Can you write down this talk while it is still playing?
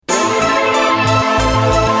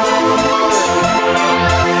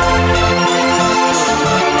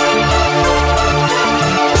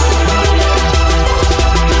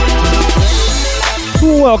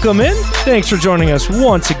welcome in. Thanks for joining us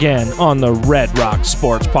once again on the Red Rock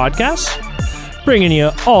Sports Podcast, bringing you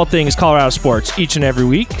all things Colorado sports each and every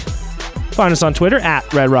week. Find us on Twitter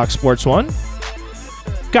at Red Rock Sports 1.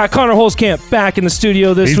 Got Connor Holzkamp back in the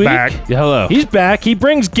studio this week. He's back. Yeah, hello. He's back. He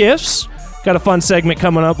brings gifts. Got a fun segment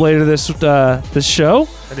coming up later this show.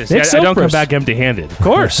 I don't come back empty-handed. Of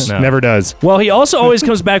course. No. Never does. Well, he also always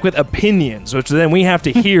comes back with opinions, which then we have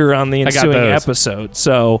to hear on the ensuing episode.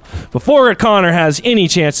 So before Connor has any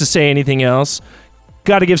chance to say anything else,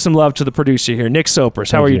 got to give some love to the producer here, Nick Sopers.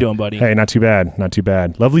 How are you doing, buddy? Hey, not too bad. Not too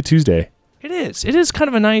bad. Lovely Tuesday. It is. It is kind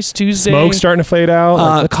of a nice Tuesday. Smoke starting to fade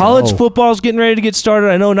out. College football's getting ready to get started.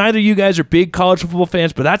 I know neither of you guys are big college football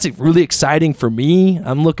fans, but that's really exciting for me.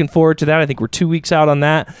 I'm looking forward to that. I think we're 2 weeks out on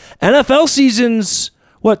that. NFL season's,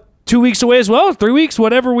 2 weeks away as well? 3 weeks?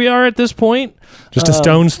 Whatever we are at this point. Just a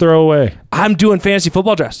stone's throw away. I'm doing fantasy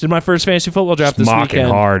football drafts. Did my first fantasy football draft this weekend.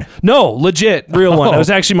 Hard. No, legit, real one. It was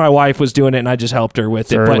actually my wife was doing it, and I just helped her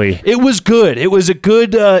with it. Early. But it was good. It was a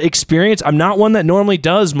good experience. I'm not one that normally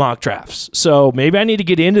does mock drafts, so maybe I need to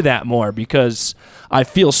get into that more because I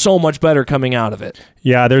feel so much better coming out of it.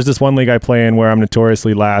 Yeah, there's this one league I play in where I'm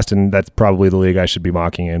notoriously last, and that's probably the league I should be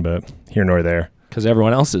mocking in, but here nor there. Because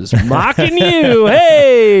everyone else is mocking you.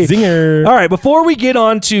 Hey! Zinger. All right, before we get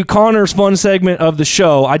on to Connor's fun segment of the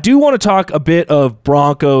show, I do want to talk a bit of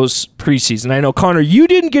Broncos preseason. I know, Connor, you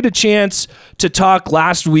didn't get a chance to talk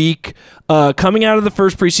last week coming out of the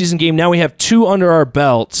first preseason game. Now we have 2 under our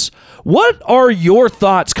belts. What are your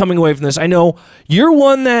thoughts coming away from this? I know you're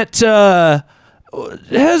one that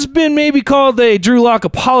has been maybe called a Drew Lock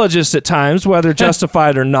apologist at times, whether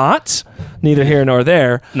justified or not. Neither here nor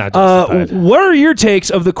there. Not justified. What are your takes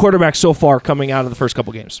of the quarterback so far coming out of the first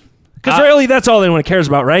couple games? Because really, that's all anyone cares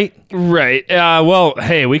about, right? Right. Well,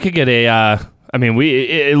 hey, we could get a.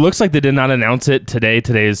 It looks like they did not announce it today.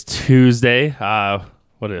 Today is Tuesday.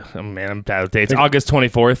 I'm bad with dates. August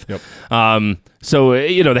 24th. Yep. So,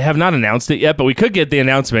 they have not announced it yet, but we could get the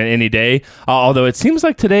announcement any day. Although it seems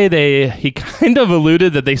like today he kind of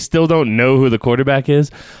alluded that they still don't know who the quarterback is.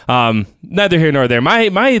 Neither here nor there.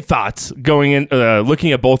 My thoughts going in,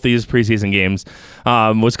 looking at both these preseason games,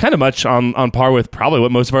 was kind of much on par with probably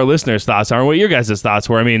what most of our listeners' thoughts are and what your guys' thoughts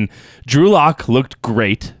were. I mean, Drew Lock looked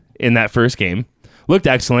great in that first game. Looked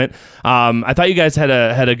excellent. I thought you guys had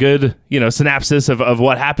a good, synopsis of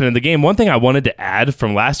what happened in the game. One thing I wanted to add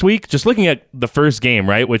from last week, just looking at the first game,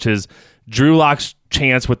 right, which is Drew Lock's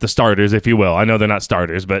chance with the starters, if you will. I know they're not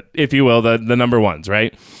starters, but if you will, the number ones,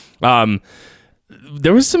 right?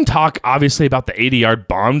 There was some talk, obviously, about the 80-yard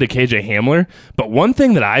bomb to KJ Hamler, but one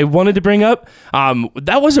thing that I wanted to bring up,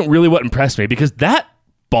 that wasn't really what impressed me, because that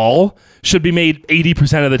ball should be made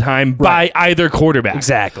 80% of the time by either quarterback.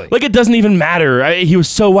 Exactly. Like, it doesn't even matter. He was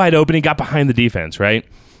so wide open, he got behind the defense, right?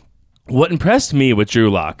 What impressed me with Drew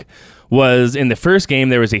Lock was in the first game,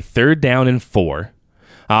 there was a 3rd down and 4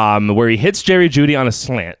 where he hits Jerry Jeudy on a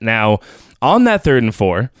slant. Now, on that 3rd and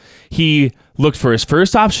 4, he looked for his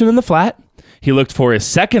first option in the flat. He looked for his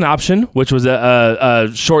second option, which was a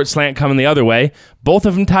short slant coming the other way. Both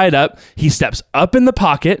of them tied up. He steps up in the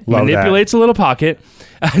pocket, manipulates a little pocket,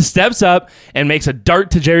 steps up, and makes a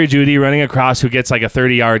dart to Jerry Jeudy running across, who gets like a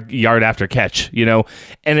 30-yard after catch,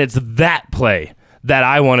 And it's that play that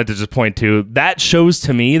I wanted to just point to. That shows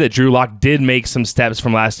to me that Drew Lock did make some steps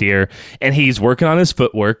from last year, and he's working on his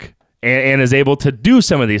footwork and is able to do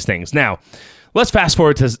some of these things. Now, let's fast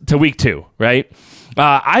forward to week 2, right?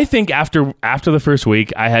 I think after the first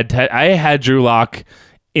week, I had Drew Lock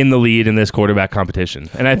in the lead in this quarterback competition,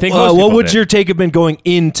 and I think what would your take have been going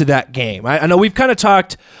into that game? I know we've kind of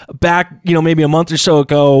talked back, maybe a month or so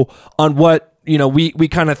ago on what we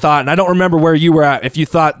kind of thought, and I don't remember where you were at. If you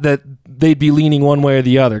thought that they'd be leaning one way or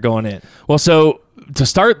the other going in. Well, so to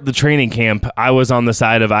start the training camp, I was on the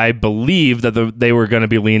side of I believe that they were going to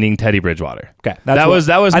be leaning Teddy Bridgewater. Okay, that was.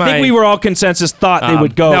 I think we were all consensus thought they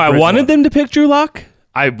would go. No, I wanted them to pick Drew Lock.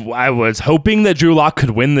 I was hoping that Drew Lock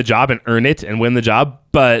could win the job and earn it and win the job,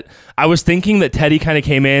 but I was thinking that Teddy kind of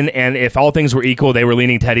came in, and if all things were equal, they were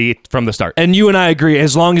leaning Teddy from the start. And you and I agree,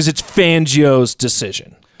 as long as it's Fangio's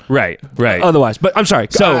decision. Right. Otherwise, but I'm sorry.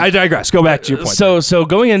 So I digress. Go back to your point. So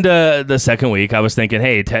going into the second week, I was thinking,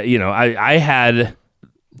 hey, I had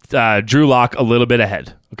Drew Lock a little bit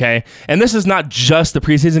ahead. Okay, and this is not just the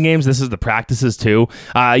preseason games; this is the practices too.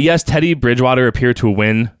 Yes, Teddy Bridgewater appeared to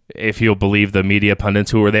win, if you'll believe the media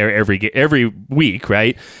pundits who were there every week.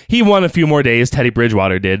 Right, he won a few more days. Teddy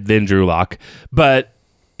Bridgewater did than Drew Lock, but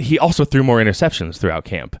he also threw more interceptions throughout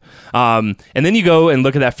camp. And then you go and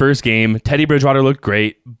look at that first game. Teddy Bridgewater looked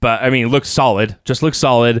great, looked solid,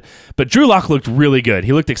 but Drew Lock looked really good.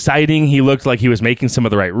 He looked exciting. He looked like he was making some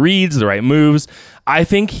of the right reads, the right moves. I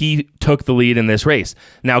think he took the lead in this race.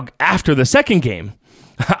 Now, after the second game,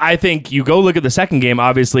 I think you go look at the second game.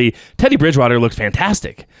 Obviously, Teddy Bridgewater looked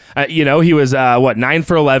fantastic. He was 9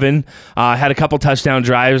 for 11, had a couple touchdown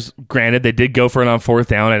drives. Granted, they did go for it on fourth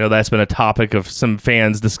down. I know that's been a topic of some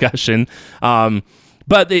fans' discussion. Bottom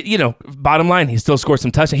line, he still scored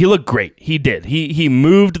some touchdowns. He looked great. He did. He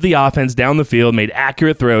moved the offense down the field, made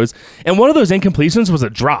accurate throws, and one of those incompletions was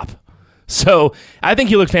a drop. So I think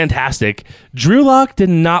he looked fantastic. Drew Lock did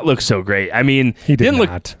not look so great. I mean, he didn't look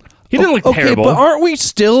terrible. But aren't we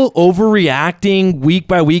still overreacting week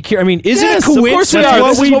by week here? I mean, is it a coincidence? Of course we are.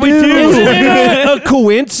 This is what we do. Isn't it a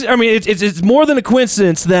coincidence? I mean, it's more than a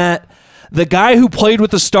coincidence that the guy who played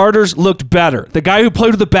with the starters looked better. The guy who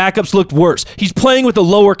played with the backups looked worse. He's playing with a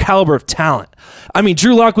lower caliber of talent. I mean,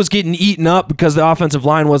 Drew Lock was getting eaten up because the offensive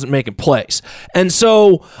line wasn't making plays. And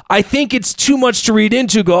so I think it's too much to read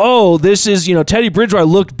into, this is, Teddy Bridgewater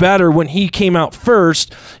looked better when he came out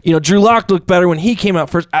first. Drew Lock looked better when he came out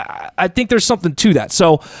first. I think there's something to that.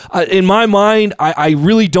 So in my mind, I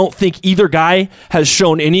really don't think either guy has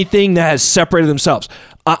shown anything that has separated themselves.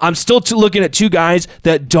 I'm still looking at two guys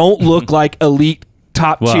that don't look like elite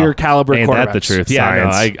top-tier caliber ain't quarterbacks. Ain't that the truth? Yeah, no,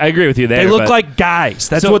 I agree with you there. They look like guys.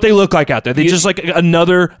 That's what they look like out there. They just like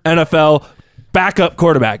another NFL backup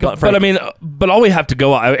quarterback. But all we have to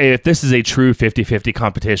go, if this is a true 50-50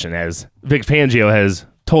 competition, as Vic Fangio has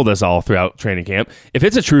told us all throughout training camp, if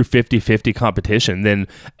it's a true 50-50 competition, then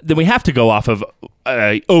we have to go off of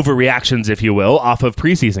overreactions, if you will, off of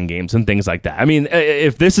preseason games and things like that. I mean,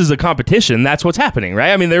 if this is a competition, that's what's happening,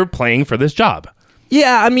 right? I mean, they're playing for this job.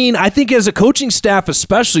 Yeah, I mean, I think as a coaching staff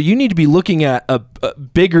especially, you need to be looking at a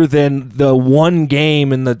bigger than the one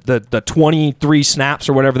game and the 23 snaps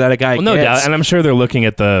or whatever that a guy gets. No doubt, and I'm sure they're looking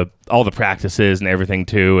at all the practices and everything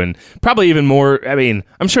too, and probably even more. I mean,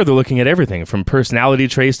 I'm sure they're looking at everything from personality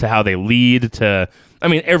traits to how they lead to,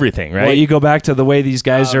 everything, right? Well, you go back to the way these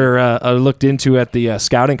guys are looked into at the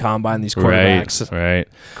scouting combine, these quarterbacks. Right.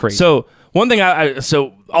 Crazy. So one thing,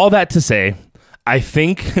 so all that to say, I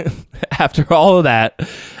think after all of that,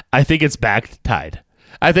 I think it's back tied.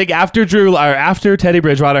 I think after Teddy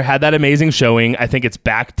Bridgewater had that amazing showing, I think it's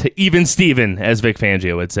back to even Steven, as Vic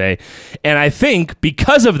Fangio would say. And I think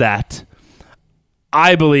because of that,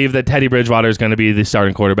 I believe that Teddy Bridgewater is going to be the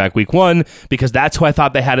starting quarterback week 1 because that's who I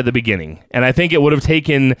thought they had at the beginning. And I think it would have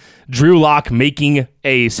taken Drew Lock making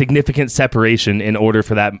a significant separation in order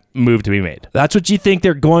for that move to be made. That's what you think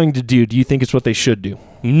they're going to do. Do you think it's what they should do?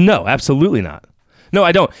 No, absolutely not. No,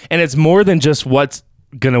 I don't. And it's more than just what's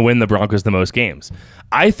going to win the Broncos the most games.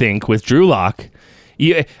 I think with Drew Lock,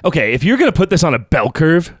 if you're going to put this on a bell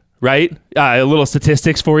curve, right? A little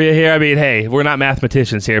statistics for you here. I mean, hey, we're not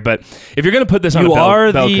mathematicians here, but if you're going to put this on a bell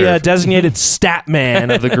curve. You are the designated stat man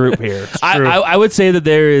of the group here. I would say that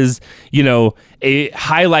there is, a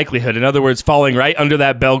high likelihood, in other words, falling right under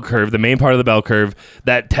that bell curve, the main part of the bell curve,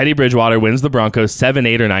 that Teddy Bridgewater wins the Broncos 7,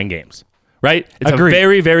 8, or 9 games. Right? It's Agreed. A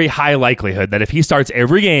very, very high likelihood that if he starts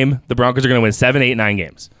every game, the Broncos are going to win 7, 8, 9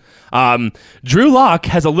 games. Drew Lock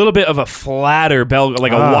has a little bit of a flatter bell,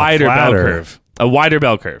 like a wider bell curve. A wider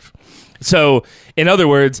bell curve. So, in other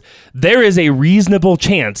words, there is a reasonable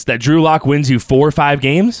chance that Drew Lock wins you 4 or 5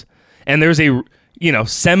 games, and there's a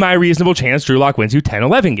semi-reasonable chance Drew Lock wins you 10,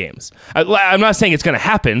 11 games. I'm not saying it's going to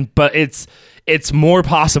happen, but it's more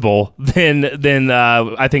possible than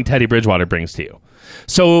I think Teddy Bridgewater brings to you.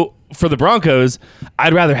 So for the Broncos,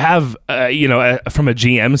 I'd rather have, from a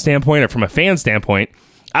GM standpoint or from a fan standpoint,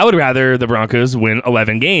 I would rather the Broncos win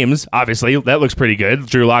 11 games. Obviously, that looks pretty good.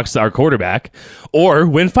 Drew Lock's our quarterback. Or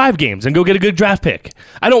win 5 games and go get a good draft pick.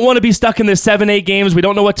 I don't want to be stuck in this 7, 8 games. We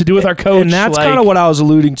don't know what to do with our coach. And that's kind of what I was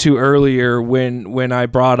alluding to earlier when I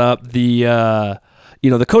brought up the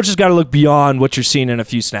coaches got to look beyond what you're seeing in a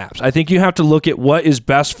few snaps. I think you have to look at what is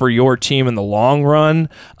best for your team in the long run,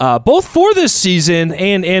 both for this season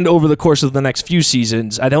and over the course of the next few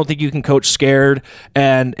seasons. I don't think you can coach scared,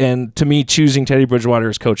 and to me, choosing Teddy Bridgewater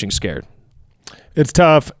is coaching scared. It's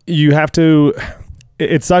tough. You have to.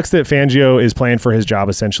 It sucks that Fangio is playing for his job,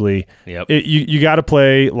 essentially. Yep. You got to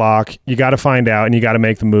play Lock. You got to find out, and you got to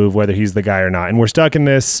make the move, whether he's the guy or not. And we're stuck in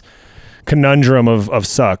this conundrum of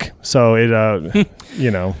suck. So if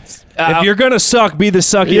you're gonna suck, be the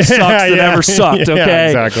suckiest sucks that ever sucked. Okay, yeah,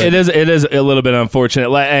 exactly. It is a little bit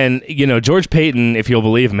unfortunate, and George Payton, if you'll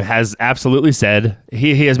believe him, has absolutely said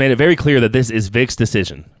he has made it very clear that this is Vic's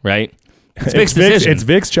decision, right? It's Vic's decision. It's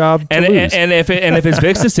Vic's job to And lose. if it's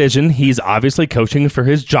Vic's decision, he's obviously coaching for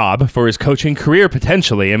his job, for his coaching career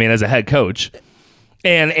potentially. I mean, as a head coach,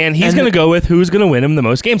 and he's going to go with who's going to win him the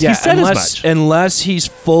most games. Yeah, he said as much. Unless he's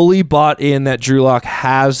fully bought in that Drew Lock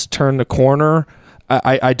has turned the corner,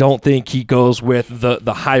 I don't think he goes with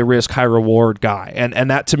the high risk, high reward guy. And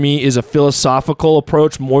that to me is a philosophical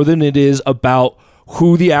approach more than it is about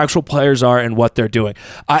who the actual players are and what they're doing.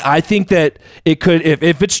 I think that it could,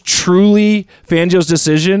 if it's truly Fangio's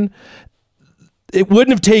decision, it wouldn't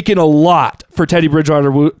have taken a lot for Teddy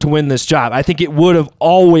Bridgewater to win this job. I think it would have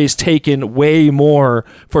always taken way more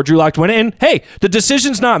for Drew Lock to win. And hey, the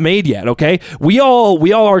decision's not made yet, okay? We all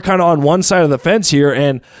are kind of on one side of the fence here,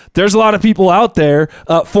 and there's a lot of people out there,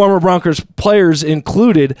 former Broncos players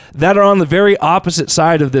included, that are on the very opposite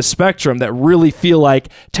side of this spectrum that really feel like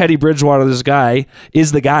Teddy Bridgewater, this guy,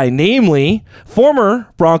 is the guy. Namely,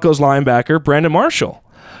 former Broncos linebacker Brandon Marshall,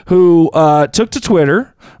 who took to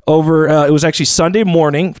Twitter over, it was actually Sunday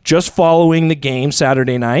morning, just following the game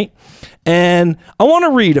Saturday night. And I want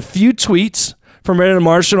to read a few tweets from Brandon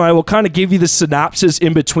Marshall, and I will kind of give you the synopsis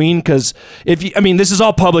in between, because this is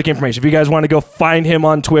all public information. If you guys want to go find him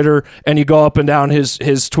on Twitter and you go up and down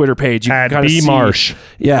his Twitter page, you can kind of see. Marsh.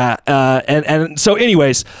 Yeah. And so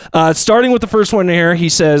anyways, starting with the first one here, he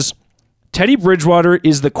says, Teddy Bridgewater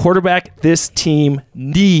is the quarterback this team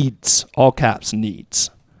needs. All caps, needs.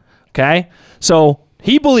 Okay? So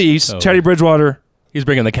he believes Teddy Bridgewater. He's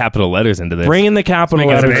bringing the capital letters into this. Bringing the capital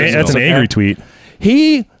letters. That's an angry tweet.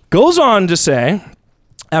 He goes on to say,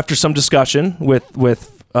 after some discussion with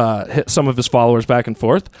some of his followers back and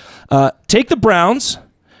forth, take the Browns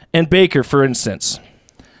and Baker, for instance.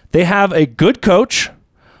 They have a good coach,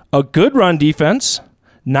 a good run defense,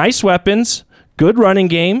 nice weapons, good running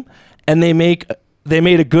game, and they made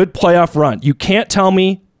a good playoff run. You can't tell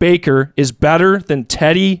me Baker is better than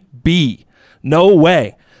Teddy B. No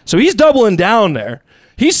way. So he's doubling down there.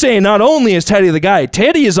 He's saying not only is Teddy the guy,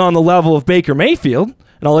 Teddy is on the level of Baker Mayfield.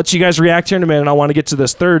 And I'll let you guys react here in a minute. I want to get to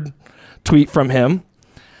this third tweet from him.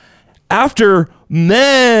 After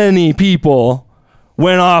many people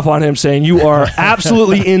went off on him saying you are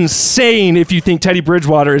absolutely insane if you think Teddy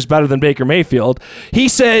Bridgewater is better than Baker Mayfield, he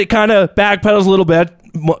said, kind of backpedals a little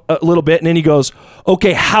bit, and then he goes,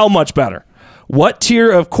 okay, how much better? What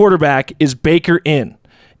tier of quarterback is Baker in?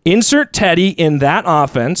 Insert Teddy in that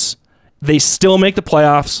offense. They still make the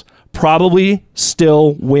playoffs, probably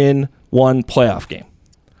still win one playoff game.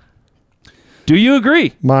 Do you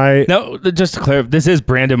agree? No, just to clarify, this is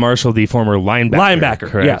Brandon Marshall, the former linebacker.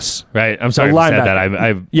 Correct? Yes. Right. I'm sorry I said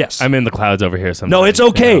that. Yes. I'm in the clouds over here sometimes. No, it's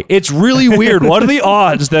okay. You know? It's really weird. What are the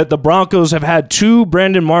odds that the Broncos have had two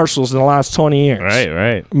Brandon Marshalls in the last 20 years?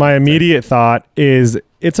 Right. My immediate thought is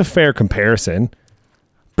it's a fair comparison.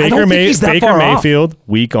 Baker Mayfield,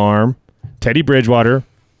 weak arm. Teddy Bridgewater,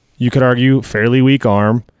 you could argue, fairly weak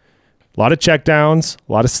arm. A lot of checkdowns,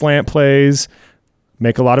 a lot of slant plays,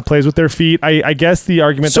 make a lot of plays with their feet. I guess the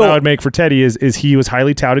argument that I would make for Teddy is he was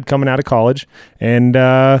highly touted coming out of college. And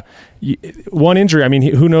one injury,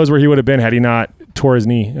 who knows where he would have been had he not tore his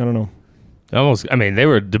knee. I don't know. They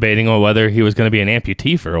were debating on whether he was going to be an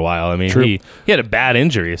amputee for a while. True. He had a bad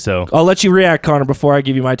injury, so. I'll let you react, Connor, before I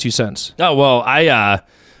give you my 2 cents. Oh, well,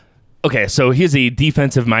 okay, so he's a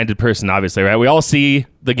defensive-minded person, obviously, right? We all see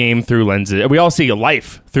the game through lenses. We all see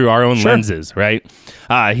life through our own lenses, right?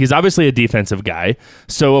 He's obviously a defensive guy.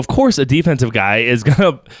 So, of course, a defensive guy is going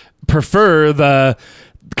to prefer the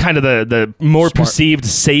kind of the more perceived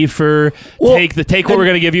safer, take what we're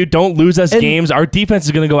going to give you, don't lose us games. Our defense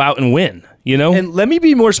is going to go out and win, you know? And let me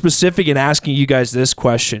be more specific in asking you guys this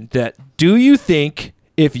question, that do you think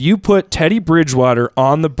if you put Teddy Bridgewater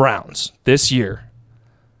on the Browns this year,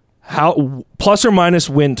 how plus or minus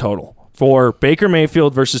win total for Baker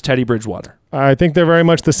Mayfield versus Teddy Bridgewater? I think they're very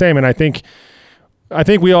much the same, and I think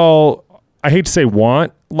we all, I hate to say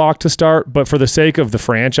want Lock to start, but for the sake of the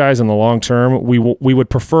franchise and the long term, we would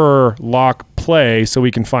prefer Lock play so we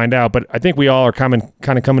can find out. But I think we all are kind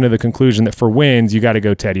of coming to the conclusion that for wins, you got to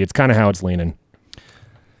go Teddy. It's kind of how it's leaning.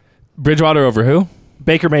 Bridgewater over who?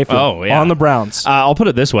 Baker Mayfield on the Browns. I'll put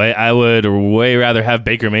it this way. I would way rather have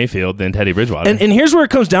Baker Mayfield than Teddy Bridgewater. And here's where it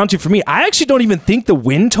comes down to for me. I actually don't even think the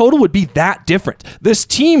win total would be that different. This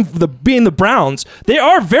team, being the Browns, they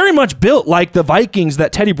are very much built like the Vikings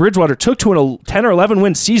that Teddy Bridgewater took to a 10 or 11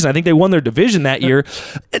 win season. I think they won their division that year.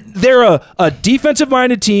 They're a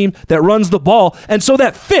defensive-minded team that runs the ball, and so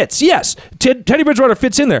that fits. Yes, Teddy Bridgewater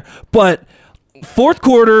fits in there. But fourth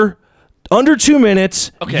quarter, Under 2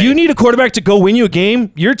 minutes. Okay. You need a quarterback to go win you a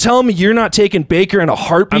game. You're telling me you're not taking Baker in a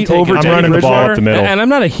heartbeat over I'm Teddy running the ball Bridgewater? up the middle. And I'm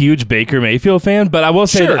not a huge Baker Mayfield fan, but I will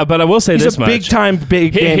say, Sure. He's this a much. big-time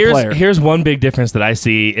game player. Here's one big difference that I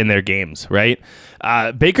see in their games, right?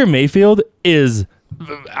 Baker Mayfield is,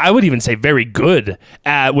 I would even say, very good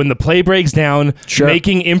at when the play breaks down, Sure.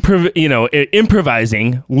 making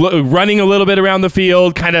improvising, running a little bit around the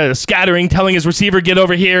field, kind of scattering, telling his receiver, get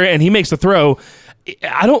over here, and he makes the throw.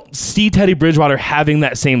 I don't see Teddy Bridgewater having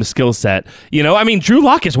that same skill set. I mean, Drew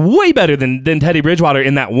Lock is way better than Teddy Bridgewater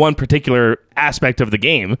in that one particular aspect of the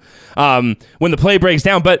game when the play breaks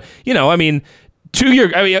down. But, I mean, to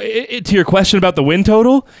your question about the win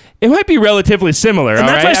total, it might be relatively similar. And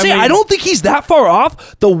that's why I say I mean, don't think he's that far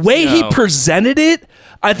off. The way he No. presented it,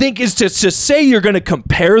 I think, is to say you're going to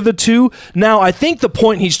compare the two. Now, I think the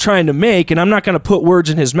point he's trying to make, and I'm not going to put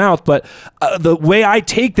words in his mouth, but the way I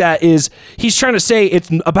take that is he's trying to say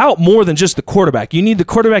it's about more than just the quarterback. You need the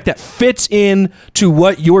quarterback that fits in to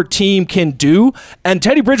what your team can do. And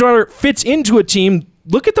Teddy Bridgewater fits into a team.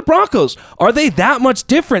 Look at the Broncos. Are they that much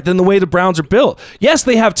different than the way the Browns are built? Yes,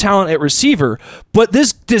 they have talent at receiver, but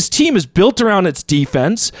this team is built around its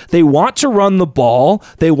defense. They want to run the ball.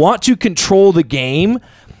 They want to control the game.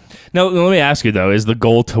 Now, let me ask you, though, is the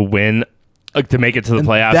goal to win, to make it to the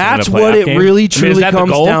playoffs? That's in a playoff what it game? really, I mean, truly is that the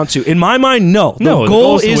comes goal? down to. In my mind, no. No, The the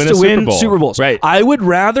goal goal is to win Super Bowls. Right. I would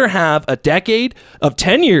rather have a decade of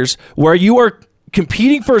 10 years where you are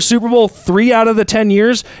competing for a Super Bowl 3 out of the 10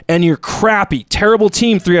 years and you're crappy, terrible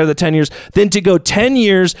team 3 out of the 10 years than to go 10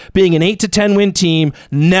 years being an 8 to 10 win team,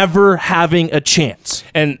 never having a chance.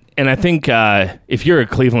 And I think if you're a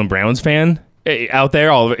Cleveland Browns fan out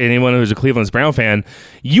there, anyone who's a Cleveland Brown fan,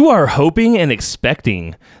 you are hoping and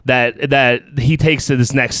expecting that he takes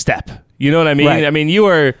this next step. You know what I mean? Right. I mean, you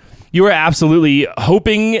are absolutely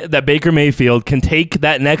hoping that Baker Mayfield can take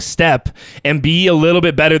that next step and be a little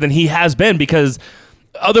bit better than he has been, because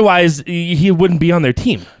otherwise he wouldn't be on their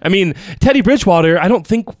team. I mean, Teddy Bridgewater, I don't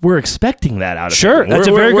think we're expecting that out of Sure, him. that's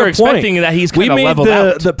We're a very good point. We're expecting that he's kind of leveled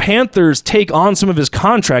out. The Panthers take on some of his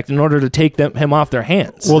contract in order to take him off their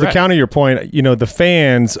hands. Well, Right. to counter your point, the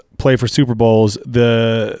fans play for Super Bowls.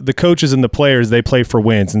 The coaches and the players, they play for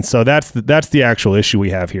wins, and so that's the actual issue we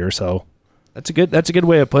have here. So That's a good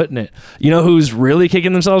way of putting it. You know who's really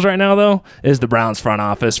kicking themselves right now, though, is the Browns front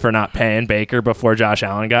office for not paying Baker before Josh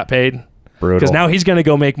Allen got paid. brutal. Because now he's going to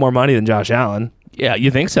go make more money than Josh Allen. Yeah, you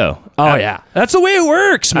think so? Oh, yeah. That's the way it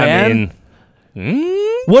works, man. I mean,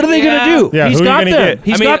 what are they going to do? Yeah, He's who are you got gonna them. get?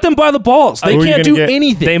 He's I mean, got them by the balls. They who are you can't gonna do get?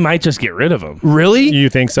 anything. they might just get rid of him. Really? You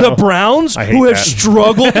think so? The Browns, I hate who have that.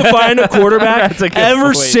 struggled to find a quarterback That's a good ever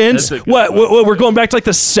point. since, That's a good what, we're going back to like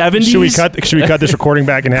the 70s? Should we cut this recording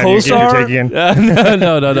back and have you Kosar? take in?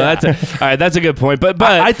 No. That's all right. That's a good point. But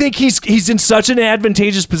I think he's in such an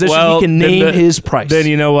advantageous position he can then name his price. Then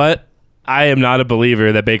you know what? I am not a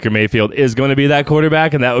believer that Baker Mayfield is going to be that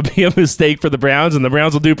quarterback, and that would be a mistake for the Browns, and the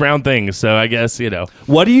Browns will do Brown things. So I guess,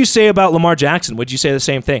 What do you say about Lamar Jackson? Would you say the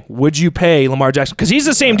same thing? Would you pay Lamar Jackson? Because he's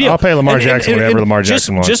the same deal. I'll pay Lamar Jackson whatever Lamar just,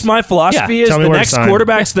 Jackson wants. Just my philosophy Yeah, is tell me the where to next sign.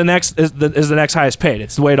 quarterback's the next highest paid.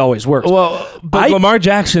 It's the way it always works. Well, but Lamar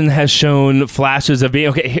Jackson has shown flashes of being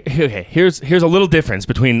okay. Here's a little difference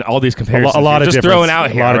between all these comparisons. A lot of just difference. throwing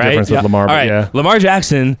out here, A lot of right? difference with Lamar, All but right, yeah. Lamar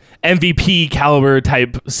Jackson, MVP caliber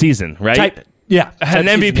type season, right? Yeah. Had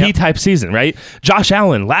an MVP type season, right? Josh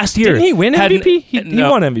Allen last year. Didn't he win had MVP? He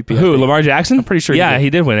won MVP, I Who? think. Lamar Jackson? I'm pretty sure he Yeah, did. he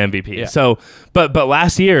did win MVP. Yeah. So, but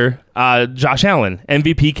last year, Josh Allen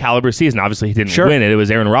MVP caliber season. Obviously, he didn't win it. It was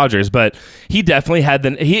Aaron Rodgers, but he definitely had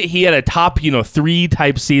he had a top 3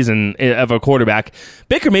 type season of a quarterback.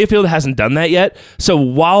 Baker Mayfield hasn't done that yet. So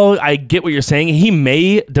while I get what you're saying, he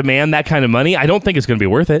may demand that kind of money. I don't think it's going to be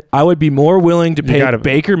worth it. I would be more willing to pay gotta-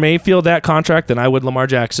 Baker Mayfield that contract than I would Lamar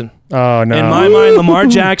Jackson. Oh no! In my mind, Lamar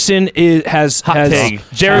Jackson has Hot take.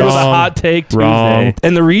 Jared was a Wrong. hot take Tuesday. Wrong.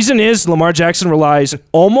 and the reason is Lamar Jackson relies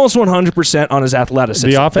almost 100% on his athleticism.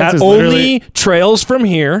 The offense that is only literally- trails from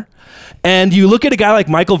here. And you look at a guy like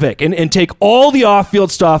Michael Vick and take all the off-field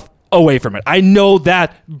stuff away from it. I know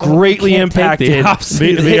that greatly Can't take the impacted off-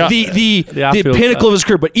 the off-field pinnacle stuff. of his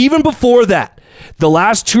career. But even before that, the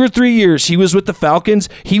last 2 or 3 years he was with the Falcons,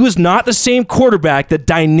 he was not the same quarterback, the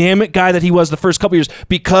dynamic guy that he was the first couple years,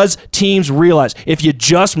 because teams realize if you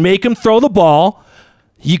just make him throw the ball,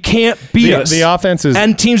 you can't beat us. The offense is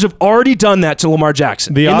and teams have already done that to Lamar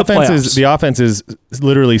Jackson. the in offense the playoffs. the offense is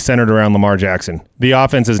literally centered around Lamar Jackson. The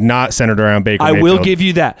offense is not centered around Baker I Mayfield. will give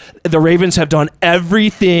you that. The Ravens have done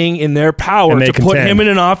everything in their power And they to put contend. him in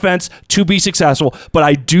an offense to be successful, but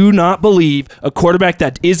I do not believe a quarterback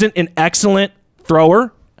that isn't an excellent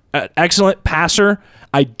thrower excellent passer.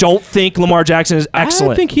 I don't think Lamar Jackson is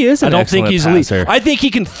excellent. I think he is. I don't think he's elite. I think he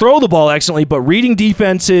can throw the ball excellently, but reading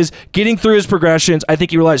defenses, getting through his progressions, I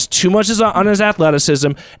think he relies too much on his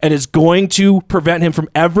athleticism, and is going to prevent him from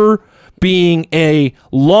ever being a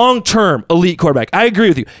long-term elite quarterback. I agree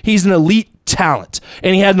with you. He's an elite talent,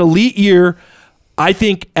 and he had an elite year. I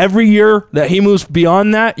think every year that he moves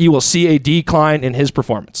beyond that, you will see a decline in his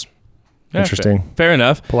performance. Interesting. Fair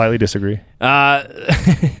enough. Politely disagree.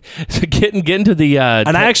 So getting to the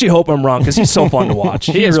and I actually hope I'm wrong because he's so fun to watch.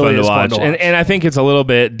 He is really fun to watch. And I think it's a little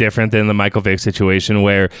bit different than the Michael Vick situation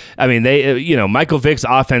where, I mean, Michael Vick's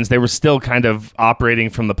offense, they were still kind of operating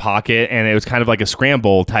from the pocket, and it was kind of like a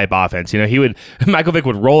scramble type offense. Michael Vick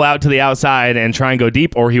would roll out to the outside and try and go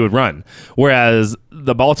deep, or he would run. Whereas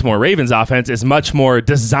the Baltimore Ravens offense is much more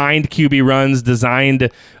designed QB runs, designed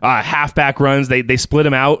halfback runs. They split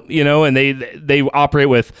them out, and they operate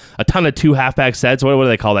with a ton of two halfback sets. What do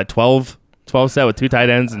they call that? 12 set with two tight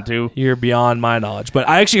ends and two. You're beyond my knowledge. But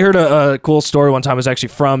I actually heard a cool story one time. It was actually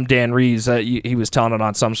from Dan Reeves. He was telling it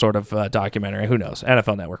on some sort of documentary. Who knows?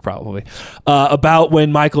 NFL Network probably. About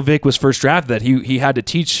when Michael Vick was first drafted, that he had to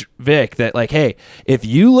teach Vick that, like, hey, if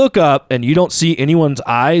you look up and you don't see anyone's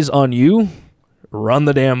eyes on you, run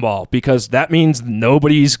the damn ball, because that means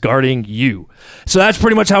nobody's guarding you. So that's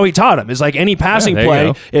pretty much how he taught him. Is like any passing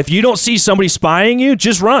play, if you don't see somebody spying you,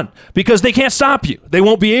 just run, because they can't stop you. They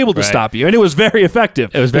won't be able to stop you. And it was very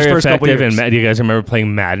effective. It was very effective. And do you guys remember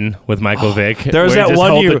playing Madden with Michael Vick? There was that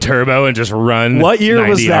one year, the turbo and just run. What year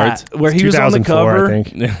was that? Yards. Where he was on the cover, I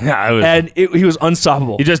think. And he was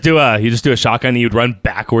unstoppable. You just do a shotgun, and you'd run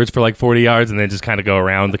backwards for like 40 yards, and then just kind of go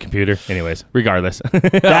around the computer. Anyways, regardless,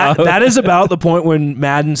 that is about the point when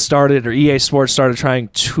Madden started, or EA Sports started trying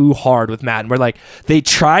too hard with Madden, where like they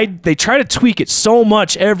try to tweak it so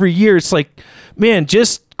much every year. It's like, man,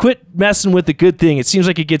 just quit messing with the good thing. It seems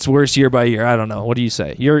like it gets worse year by year. I don't know. What do you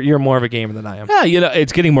say? You're more of a gamer than I am. Yeah,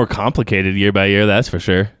 it's getting more complicated year by year. That's for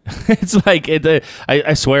sure. It's like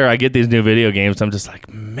I swear I get these new video games. I'm just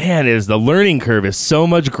like, man, the learning curve is so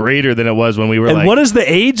much greater than it was when we were. And what is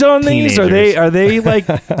the age on these? Are they like?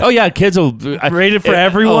 Oh yeah, kids will rated for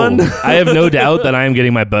everyone. I have no doubt that I am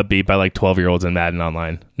getting my butt beat by like 12-year-olds in Madden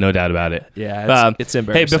Online. No doubt about it. Yeah, it's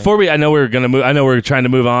embarrassing. Hey, I know we're gonna move. I know we're trying to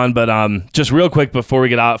move on, but just real quick before we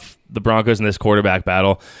get off the Broncos in this quarterback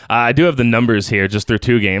battle, I do have the numbers here just through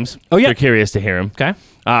two games. Oh yeah, if you're curious to hear them.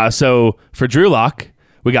 Okay. So for Drew Lock,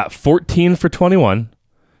 we got 14 for 21,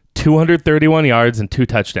 231 yards and 2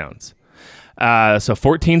 touchdowns. So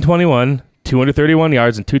 14-21, 231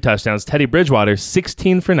 yards and 2 touchdowns. Teddy Bridgewater,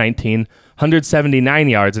 16 for 19, 179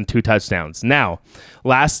 yards and 2 touchdowns. Now,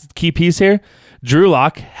 last key piece here, Drew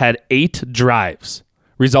Lock had 8 drives,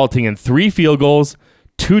 resulting in 3 field goals,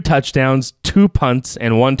 2 touchdowns, 2 punts,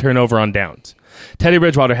 and 1 turnover on downs. Teddy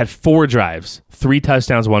Bridgewater had 4 drives, 3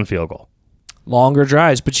 touchdowns, 1 field goal. Longer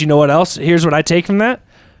drives. But you know what else? Here's what I take from that.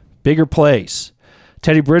 Bigger plays.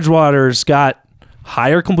 Teddy Bridgewater's got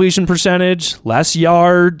higher completion percentage, less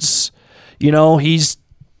yards. He's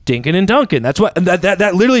dinking and dunking. That's what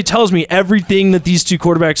that literally tells me everything that these two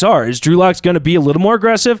quarterbacks are. Is Drew Lock's going to be a little more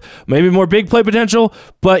aggressive, maybe more big play potential,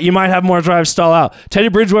 but you might have more drives stall out. Teddy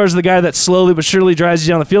Bridgewater's the guy that slowly but surely drives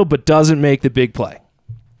you down the field, but doesn't make the big play.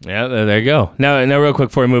 Yeah, there you go. Now, real quick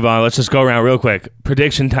before we move on, let's just go around real quick.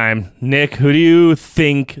 Prediction time. Nick, who do you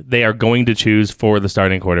think they are going to choose for the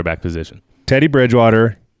starting quarterback position? Teddy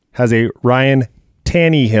Bridgewater has a Ryan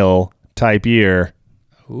Tannehill type year.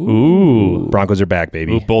 Ooh. Broncos are back,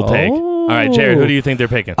 baby. Bold take. All right, Jared, who do you think they're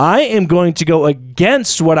picking? I am going to go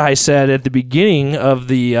against what I said at the beginning of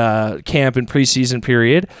the camp and preseason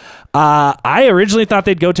period. I originally thought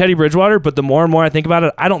they'd go Teddy Bridgewater, but the more and more I think about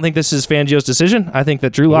it, I don't think this is Fangio's decision. I think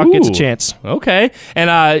that Drew Lock gets a chance. Okay.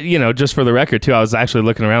 And, just for the record, too, I was actually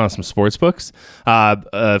looking around on some sports books.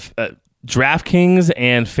 DraftKings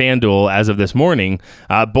and FanDuel, as of this morning,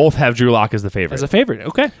 both have Drew Lock as the favorite. As a favorite,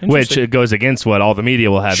 okay. Which goes against what all the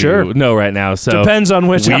media will have you know right now. So depends on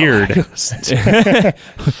which. Weird.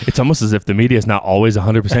 It's almost as if the media is not always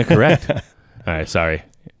 100% correct. All right, sorry.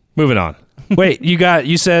 Moving on. Wait,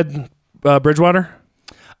 you said Bridgewater?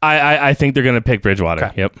 I think they're going to pick Bridgewater.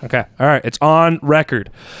 Okay. Yep. Okay. All right. It's on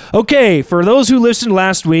record. Okay. For those who listened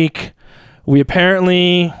last week, we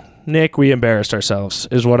embarrassed ourselves,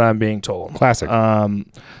 is what I'm being told. Classic.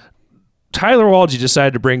 Tyler Walgie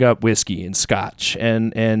decided to bring up whiskey and scotch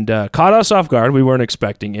and caught us off guard. We weren't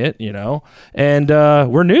expecting it, and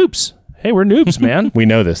we're noobs. Hey, we're noobs, man. We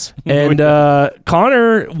know this. And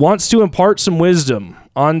Connor wants to impart some wisdom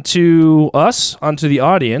onto us, onto the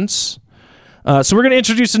audience. So we're going to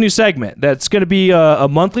introduce a new segment that's going to be a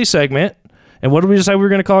monthly segment. And what did we decide we were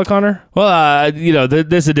going to call it, Connor? Well,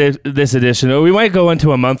 this edition, we might go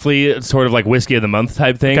into a monthly sort of like whiskey of the month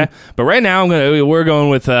type thing. Okay. But right now, we're going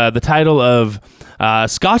with the title of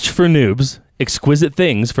Scotch for Noobs: Exquisite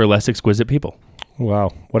Things for Less Exquisite People.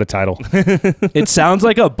 Wow, what a title. It sounds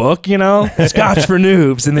like a book, Scotch for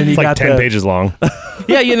Noobs, and then you It's like got 10 pages long.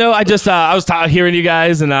 Yeah, I just I was hearing you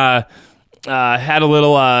guys and had a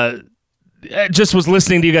little. Just was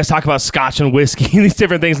listening to you guys talk about Scotch and whiskey and these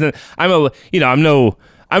different things, and I'm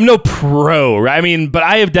no pro, right? I mean, but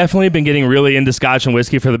I have definitely been getting really into Scotch and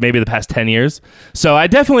whiskey for maybe the past 10 years. So I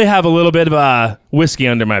definitely have a little bit of whiskey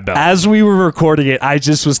under my belt. As we were recording it, I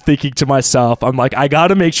just was thinking to myself, I'm like, I got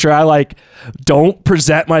to make sure I don't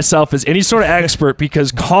present myself as any sort of expert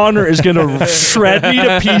because Connor is going to shred me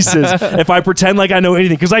to pieces if I pretend like I know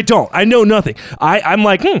anything, because I don't. I know nothing. I'm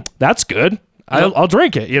like, that's good. I'll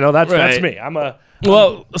drink it. That's Right. me. I'm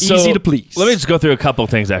easy to please. Let me just go through a couple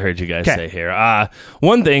things I heard you guys say here.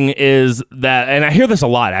 One thing is that, and I hear this a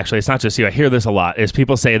lot, actually, it's not just you, I hear this a lot, is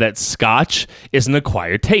people say that Scotch is an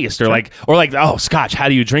acquired taste, or like, oh, Scotch, how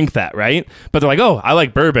do you drink that, right? But they're like, oh, I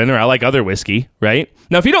like bourbon, or I like other whiskey, right?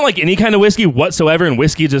 Now, if you don't like any kind of whiskey whatsoever, and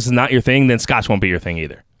whiskey just is not your thing, then Scotch won't be your thing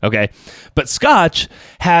either, okay? But Scotch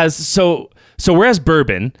has, so whereas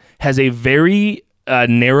bourbon has a very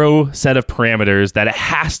narrow set of parameters that it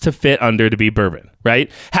has to fit under to be bourbon, right?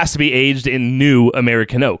 Has to be aged in new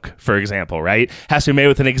American oak, for example, right? Has to be made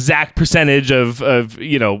with an exact percentage of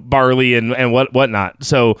barley and whatnot.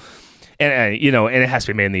 So, and it has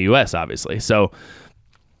to be made in the U.S., obviously. So,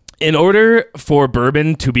 in order for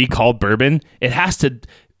bourbon to be called bourbon, they have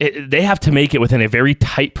to make it within a very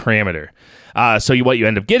tight parameter. So what you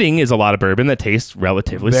end up getting is a lot of bourbon that tastes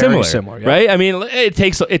relatively Very similar, yeah. right? I mean, it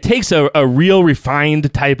takes a real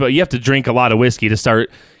refined type of. You have to drink a lot of whiskey to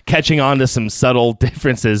start catching on to some subtle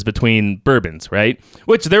differences between bourbons, right?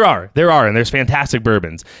 Which there are, and there's fantastic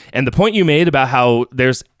bourbons. And the point you made about how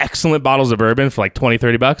there's excellent bottles of bourbon for like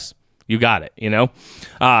 $20-$30, you got it.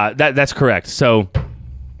 That's correct. So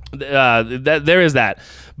there is that,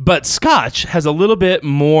 but Scotch has a little bit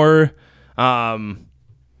more.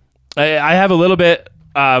 I have a little bit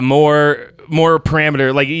more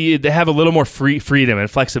parameter. Like they have a little more freedom and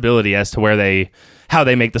flexibility as to how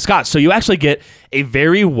they make the Scotch. So you actually get a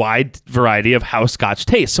very wide variety of how Scotch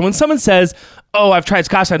tastes. So when someone says, "Oh, I've tried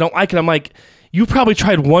Scotch, I don't like it," I'm like, you probably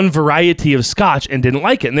tried one variety of Scotch and didn't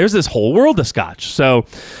like it. And there's this whole world of Scotch. So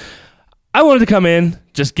I wanted to come in,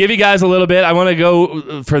 just give you guys a little bit. I want to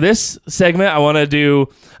go for this segment. I want to do,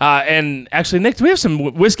 and actually, Nick, do we have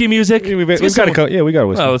some whiskey music? We got a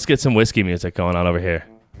whiskey. Oh, let's get some whiskey music going on over here.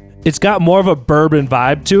 It's got more of a bourbon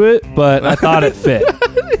vibe to it, but I thought it fit.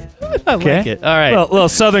 I like it. All right. Little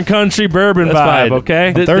Southern country bourbon That's vibe, fine.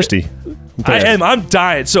 okay? I'm thirsty. I'm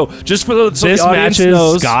dying. So just for the This audience matches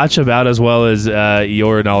knows, Scotch about as well as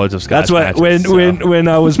your knowledge of Scotch. that's what matches, when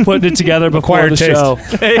I was putting it together before Acquired the taste. show,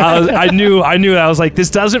 I knew I was like, this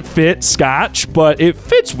doesn't fit Scotch, but it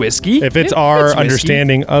fits whiskey. If it's It our fits whiskey.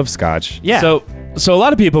 understanding of Scotch. Yeah. So a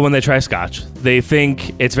lot of people, when they try Scotch, they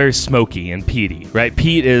think it's very smoky and peaty, right?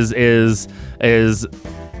 Peat is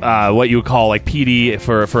what you would call like peaty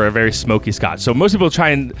for a very smoky Scotch. So most people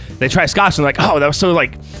try Scotch and they're like, oh, that was so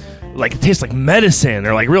like it tastes like medicine,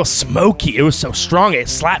 or like real smoky. It was so strong, it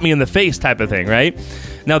slapped me in the face type of thing, right?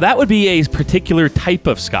 Now that would be a particular type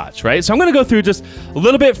of Scotch, right? So I'm going to go through just a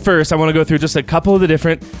little bit first. I want to go through just a couple of the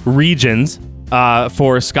different regions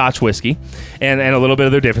for Scotch whiskey and a little bit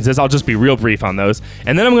of their differences. I'll just be real brief on those.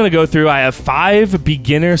 And then I'm going to go through, I have 5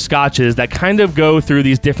 beginner Scotches that kind of go through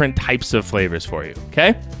these different types of flavors for you.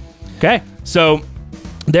 Okay? So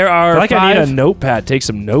there are I 5. need a notepad. Take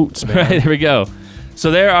some notes, man. Right, here we go. So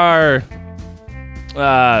there are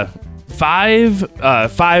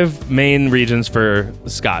 5 main regions for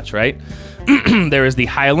Scotch, right? There is the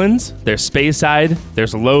Highlands, there's Speyside,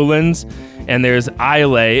 there's Lowlands, and there's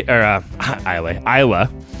Islay,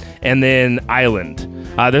 and then Island.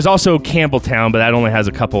 There's also Campbelltown, but that only has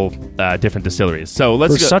a couple different distilleries. So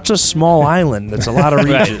let's For go. such a small island, that's a lot of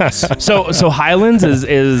regions. So Highlands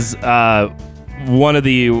is one of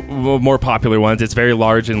the more popular ones. It's very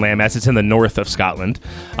large in landmass. It's in the north of Scotland.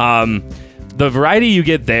 The variety you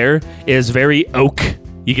get there is very oak.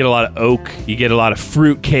 You get a lot of oak. You get a lot of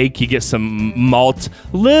fruit cake. You get some malt,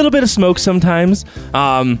 a little bit of smoke sometimes.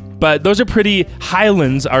 But those are pretty.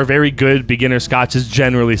 Highlands are very good beginner Scotches,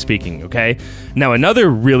 generally speaking. Okay. Now another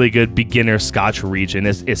really good beginner Scotch region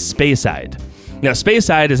is Speyside. Now,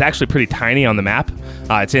 Speyside is actually pretty tiny on the map.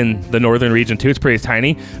 It's in the northern region too. It's pretty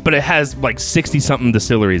tiny, but it has like 60-something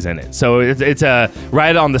distilleries in it. So it's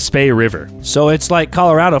right on the Spey River. So it's like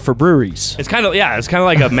Colorado for breweries. It's kind of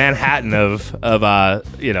like a Manhattan of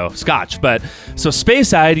Scotch. But so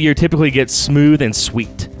Speyside, you typically get smooth and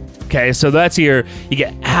sweet. Okay, so that's you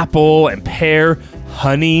get apple and pear,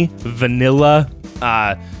 honey, vanilla,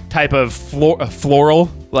 type of floral,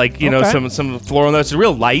 like some floral notes. It's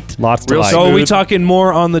real light, Lots to real like. So are we smooth. talking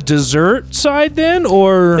more on the dessert side then,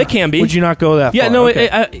 or It can be. Would you not go that Yeah, far? no, Okay.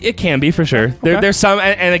 it can be for sure. There's some,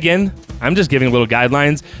 and again, I'm just giving little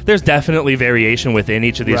guidelines. There's definitely variation within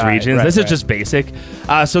each of these Right, regions. right, This is right. just basic.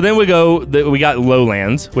 So then we got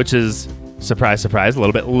lowlands, which is surprise, surprise, a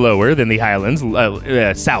little bit lower than the highlands,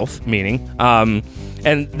 south meaning.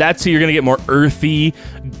 And that's you're gonna get more earthy,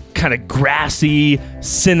 kind of grassy,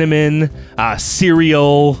 cinnamon,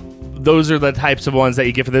 cereal. Those are the types of ones that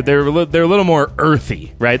you get for they're a little more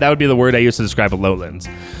earthy, right? That would be the word I use to describe a lowlands.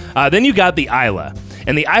 Then you got the Islay.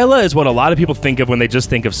 And the Islay is what a lot of people think of when they just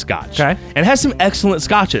think of Scotch. Okay. And it has some excellent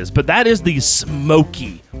Scotches, but that is the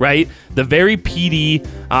smoky, right? The very peaty,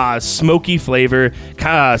 smoky flavor,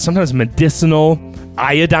 kind of sometimes medicinal.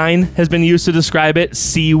 Iodine has been used to describe it.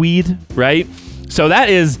 Seaweed, right? So that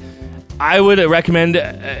is, I would recommend,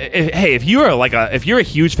 if you're a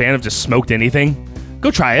huge fan of just smoked anything, go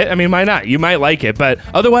try it. I mean, why not? You might like it, but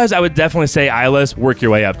otherwise, I would definitely say Islays. Work your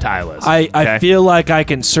way up to Islays. I feel like I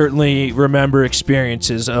can certainly remember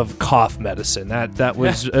experiences of cough medicine. That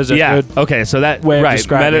was as a good. Okay, so that way of right,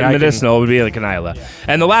 describing it. I can- medicinal would be like an Islay.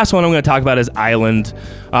 And the last one I'm going to talk about is Island.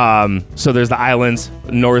 So there's the Islands,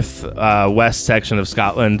 west section of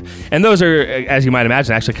Scotland, and those are, as you might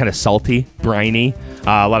imagine, actually kind of salty, briny,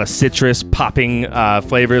 a lot of citrus popping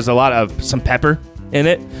flavors, a lot of some pepper in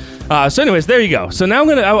it. So anyways, there you go. So now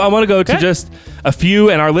I want to go to just a few,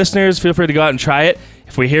 and our listeners, feel free to go out and try it.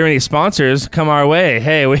 If we hear any sponsors come our way,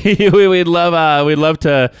 hey, we'd love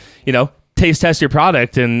to, taste test your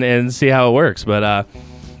product and see how it works. But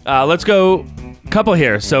let's go a couple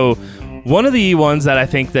here. So one of the ones that I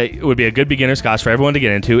think that would be a good beginner Scotch for everyone to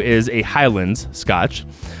get into is a Highlands Scotch,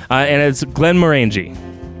 and it's Glenmorangie.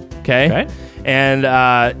 Okay? And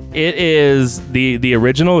it is the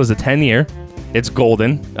original is a 10-year. It's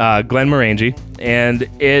golden, Glenmorangie, and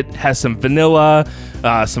it has some vanilla,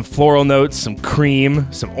 some floral notes, some cream,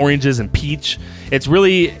 some oranges and peach.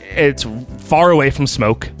 It's far away from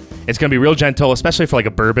smoke. It's going to be real gentle, especially for like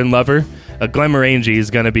a bourbon lover. A Glenmorangie is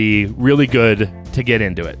going to be really good to get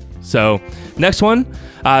into it. So next one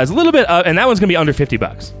is a little bit, and that one's going to be under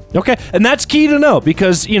 $50. Okay, and that's key to know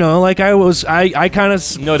because I kind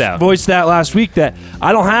of No doubt. voiced that last week that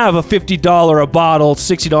I don't have a $50 a bottle,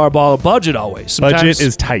 $60 bottle budget always. Sometimes, Budget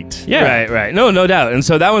is tight. yeah. Right. No doubt. And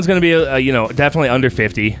so that one's going to be, definitely under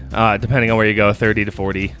 50, depending on where you go, 30 to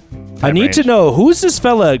 40. I need to know who's this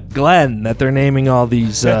fella Glenn that they're naming all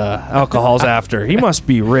these alcohols after. He must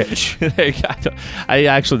be rich. There's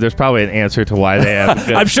probably an answer to why they have.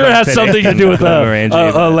 I'm sure it has something to do with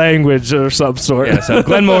a language or some sort. Yeah, so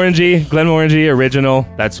Glenmorangie original.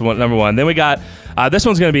 That's number one. Then we got this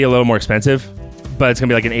one's going to be a little more expensive, but it's going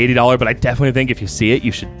to be like an $80. But I definitely think if you see it,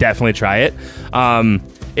 you should definitely try it.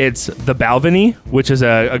 It's the Balvenie, which is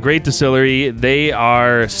a great distillery. They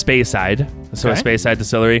are Speyside, so a Speyside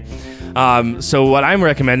distillery. So what I'm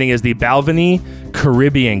recommending is the Balvenie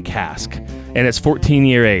Caribbean cask, and it's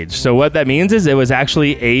 14-year age. So what that means is it was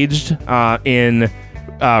actually aged in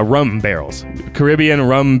rum barrels, Caribbean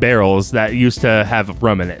rum barrels that used to have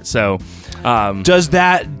rum in it. So Does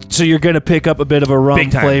that, so you're going to pick up a bit of a rum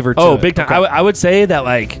big time. flavor to Oh, it. big time. Okay. I would say that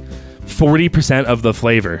like 40% of the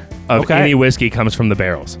flavor of Okay. any whiskey comes from the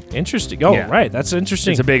barrels. Interesting. Oh, Yeah. right. That's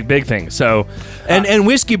interesting. It's a big thing. So and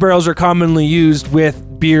whiskey barrels are commonly used with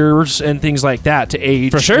beers and things like that to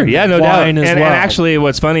age. for sure, yeah, no wine doubt. as And well. actually,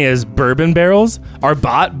 what's funny is bourbon barrels are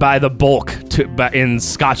bought by the bulk in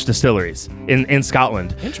Scotch distilleries in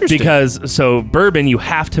Scotland. Interesting. Because so bourbon you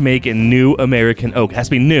have to make in new American oak. It has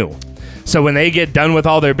to be new. So when they get done with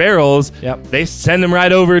all their barrels, Yep. they send them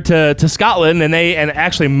right over to Scotland, and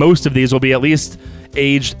actually most of these will be at least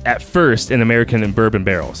aged at first in American and bourbon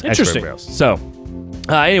barrels. Interesting. Barrels. So,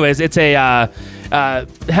 anyways, it's it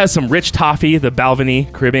has some rich toffee, the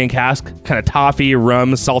Balvenie Caribbean cask, kind of toffee,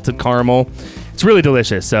 rum, salted caramel. It's really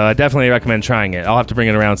delicious. So I definitely recommend trying it. I'll have to bring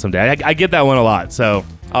it around someday. I get that one a lot, so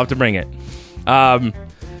I'll have to bring it.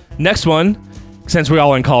 Next one, since we're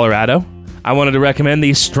all in Colorado, I wanted to recommend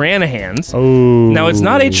the Stranahans. Oh. Now, it's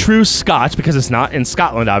not a true Scotch because it's not in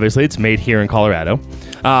Scotland, obviously. It's made here in Colorado.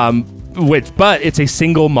 But it's a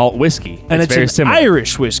single malt whiskey. and it's very an similar.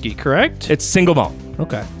 Irish whiskey, correct? It's single malt.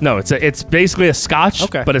 Okay. No, it's basically a Scotch,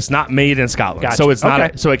 Okay. but it's not made in Scotland. Gotcha. So it's not.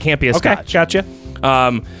 Okay. So it can't be a Okay. Scotch. Gotcha.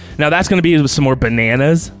 Now that's going to be with some more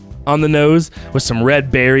bananas on the nose, with some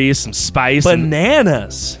red berries, some spice.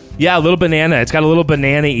 Bananas. Yeah, a little banana. It's got a little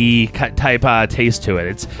banana-y type taste to it.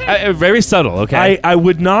 It's very subtle, okay? I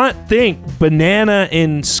would not think banana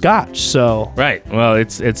in Scotch, so. Right. Well,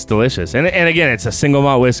 it's delicious. And again, it's a single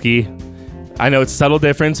malt whiskey. I know it's a subtle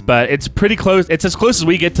difference, but it's pretty close. It's as close as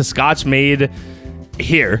we get to Scotch made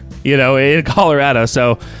here, in Colorado.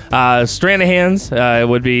 So Stranahan's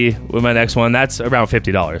would be my next one. That's around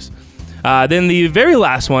 $50. Then the very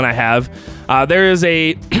last one I have, there is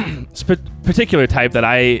a particular type that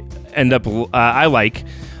I like,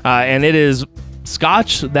 and it is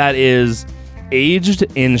Scotch that is aged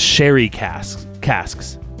in sherry casks.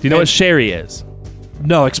 Do you know what sherry is?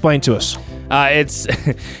 No, explain to us. It's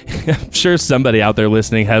I'm sure somebody out there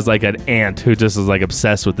listening has like an aunt who just is like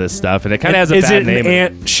obsessed with this stuff, and it kind of has a bad name. Is it an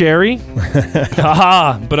Aunt Sherry?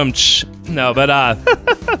 Haha, but no,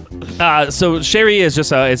 but so sherry is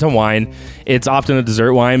just it's a wine. It's often a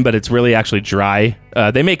dessert wine, but it's really actually dry.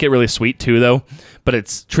 They make it really sweet too, though. But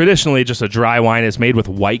it's traditionally just a dry wine. It's made with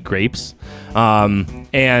white grapes,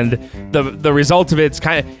 and the result of it's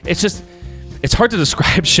it's hard to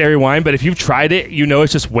describe sherry wine, but if you've tried it,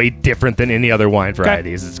 it's just way different than any other wine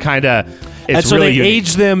varieties. It's kind of And so really they unique.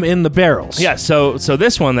 age them in the barrels. Yeah, so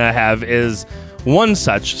this one that I have is one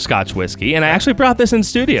such Scotch whiskey, and I actually brought this in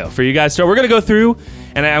studio for you guys. So we're going to go through,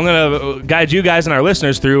 and I'm going to guide you guys and our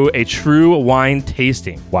listeners through a true wine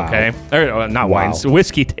tasting. Wow. Okay? Or not Wow. wine,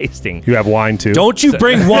 whiskey tasting. You have wine too. Don't you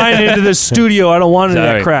bring wine into the studio. I don't want any of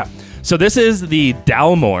that Sorry. crap. So this is the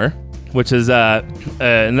Dalmore, which is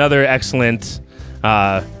another excellent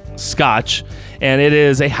Scotch, and it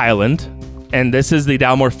is a Highland, and this is the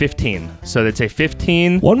Dalmore 15. So it's a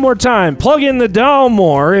 15. One more time, plug in the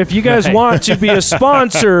Dalmore. If you guys Right. want to be a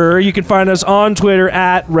sponsor, you can find us on Twitter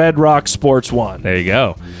at Red Rock Sports One. There you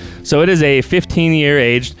go. So it is a 15-year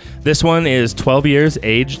aged. This one is 12 years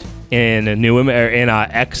aged in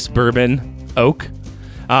ex-bourbon oak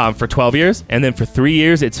for 12 years. And then for 3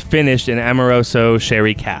 years, it's finished in Amoroso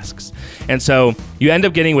sherry casks. And so you end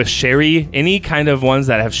up getting with sherry, any kind of ones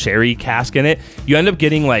that have sherry cask in it, you end up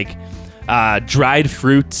getting like dried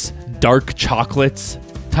fruits, dark chocolates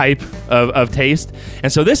type of taste.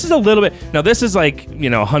 And so this is a little bit, now this is like,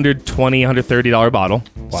 $120, $130 bottle.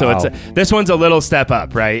 So Wow. this one's a little step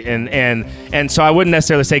up, right? And so I wouldn't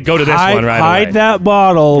necessarily say go to this one right hide away. that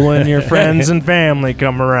bottle when your friends and family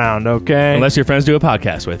come around, okay? Unless your friends do a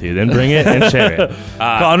podcast with you, then bring it and share it.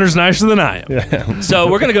 Connor's nicer than I am. So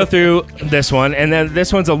we're going to go through this one, and then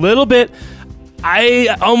this one's a little bit, I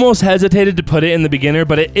almost hesitated to put it in the beginner,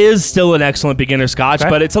 but it is still an excellent beginner Scotch, Okay.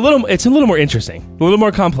 but it's a little more interesting, a little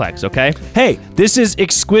more complex, okay? Hey, this is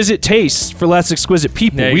exquisite taste for less exquisite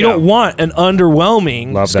people. There you We go. don't want an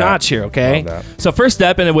underwhelming Love that. Scotch here, okay? Love that. So first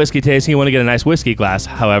step in a whiskey tasting, you want to get a nice whiskey glass.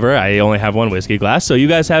 However, I only have one whiskey glass, so you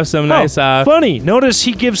guys have some nice funny. Notice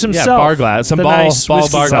he gives himself bar glass, some the ball nice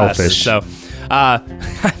whiskey bar glass. glasses. Selfish. So,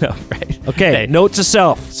 I know, right? Okay, Hey. note to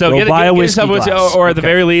self. So Go buy a whiskey yourself glass. or at the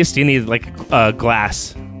very least, you need like a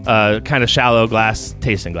glass, kind of shallow glass,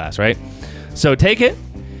 tasting glass, right? So take it,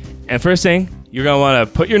 and first thing, you're gonna want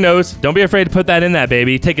to put your nose. Don't be afraid to put that in that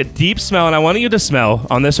baby. Take a deep smell, and I want you to smell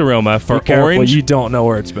on this aroma for Be careful, orange. you don't know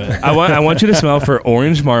where it's been. I want you to smell for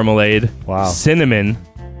orange marmalade, Wow. cinnamon,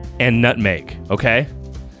 and nutmeg. Okay,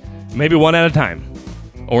 maybe one at a time.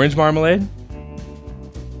 Orange marmalade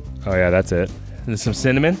Oh yeah, that's it. and some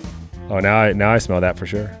cinnamon. Oh, now I smell that for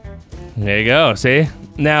sure. There you go. See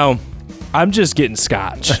now. I'm just getting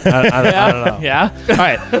Scotch. I don't know. Yeah. All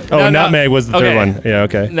right. Oh, nutmeg was the okay. third one. Yeah,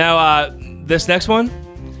 okay. Now, this next one,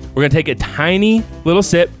 we're gonna take a tiny little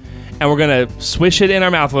sip, and we're gonna swish it in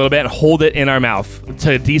our mouth a little bit and hold it in our mouth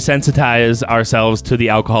to desensitize ourselves to the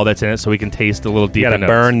alcohol that's in it, so we can taste a little You deeper. gotta notes.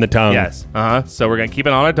 burn the tongue. Yes. So we're gonna keep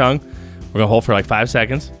it on our tongue. We're gonna hold for like 5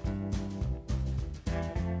 seconds.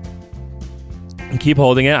 And keep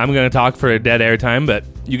holding it. I'm gonna talk for a dead air time, but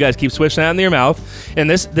you guys keep swishing that into your mouth, and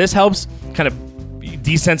this helps kind of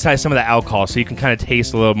desensitize some of the alcohol, so you can kind of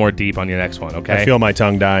taste a little more deep on your next one. Okay. I feel my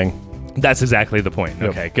tongue dying. That's exactly the point. Yep.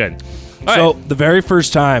 Okay, good. All So right. the very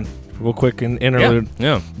first time, real quick interlude.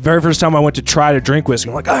 Yeah. Very first time I went to try to drink whiskey,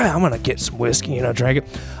 I'm like, I'm gonna get some whiskey, drink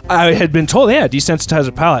it. I had been told, desensitize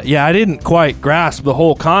the palate. Yeah, I didn't quite grasp the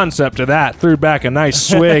whole concept of that. Threw back a nice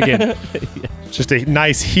swig, and Just a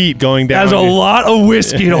nice heat going down. that's a lot of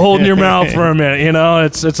whiskey to hold in your mouth for a minute.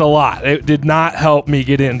 It's a lot. It did not help me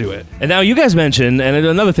get into it. And now you guys mentioned, and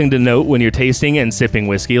another thing to note when you're tasting and sipping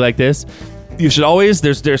whiskey like this, you should always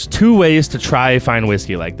there's two ways to try fine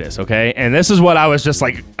whiskey like this, okay? And this is what I was just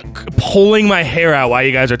like pulling my hair out while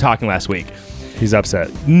you guys are talking last week. He's upset.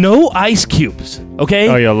 No ice cubes, okay?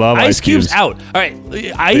 Oh, you love ice cubes cubes. out. All right,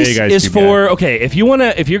 ice is cube for okay. If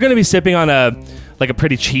you're gonna be sipping on a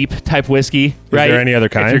pretty cheap type whiskey, right? Is there any other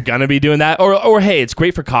kind? If you're gonna be doing that, or hey, it's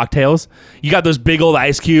great for cocktails. You got those big old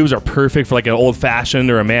ice cubes are perfect for like an old fashioned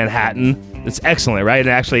or a Manhattan. It's excellent, right? And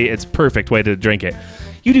actually, it's perfect way to drink it.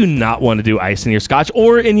 You do not want to do ice in your scotch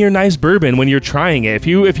or in your nice bourbon when you're trying it.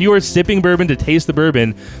 If you are sipping bourbon to taste the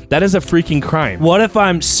bourbon, that is a freaking crime. What if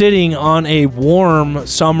I'm sitting on a warm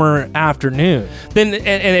summer afternoon? Then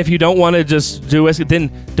and if you don't want to just do whiskey,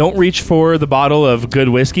 then don't reach for the bottle of good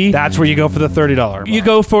whiskey. That's where you go for the $30. You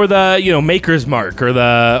go for the Maker's Mark or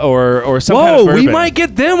the or some Whoa, kind of bourbon. we might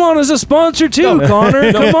get them on as a sponsor too,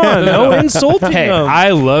 Connor. Come on, no insulting Hey, them.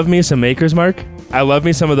 I love me some Maker's Mark. I love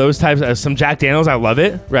me some of those types. Some Jack Daniels, I love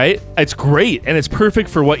it, right? It's great, and it's perfect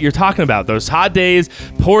for what you're talking about. Those hot days,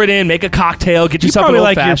 pour it in, make a cocktail, get You yourself probably an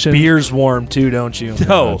like your old-fashioned. beers warm too, don't you?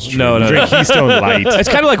 No. Drink Keystone Light. It's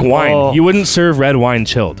kind of like wine. Oh. You wouldn't serve red wine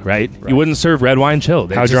chilled, right? You wouldn't serve red wine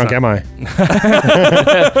chilled. How drunk am I?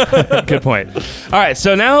 Good point. All right,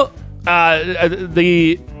 so now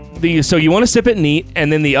so you want to sip it neat,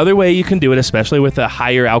 and then the other way you can do it, especially with a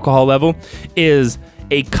higher alcohol level, is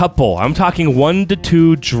a couple. I'm talking 1 to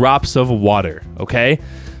 2 drops of water. Okay.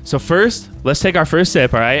 So first, let's take our first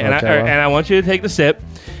sip. All right, and I want you to take the sip,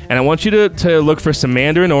 and I want you to look for some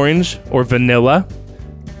mandarin orange or vanilla,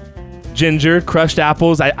 ginger, crushed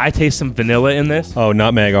apples. I taste some vanilla in this. Oh,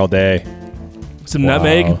 nutmeg all day. Some Wow.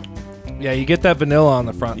 nutmeg. Yeah, you get that vanilla on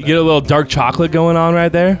the front. You get a little dark chocolate going on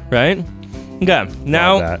right there, right? Okay.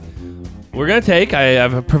 Now Love that. we're gonna take.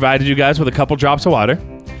 I've provided you guys with a couple drops of water.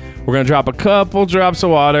 We're gonna drop a couple drops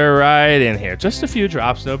of water right in here. Just a few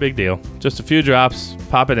drops, no big deal. Just a few drops.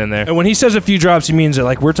 Pop it in there. And when he says a few drops, he means it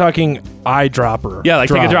like we're talking eyedropper. Yeah, like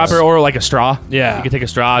take a drops. dropper or like a straw. Yeah. You can take a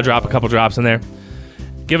straw, drop a couple drops in there.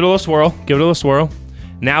 Give it a little swirl. Give it a little swirl.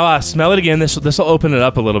 Now smell it again. This will open it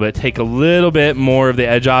up a little bit. Take a little bit more of the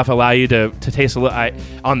edge off. Allow you to taste a little.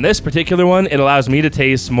 On this particular one, it allows me to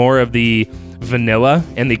taste more of the vanilla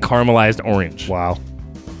and the caramelized orange. Wow.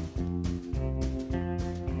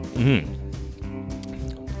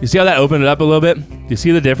 You see how that opened it up a little bit? Do you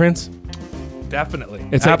see the difference? Definitely.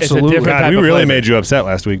 It's a Absolutely. different God, type we of really flavor. made you upset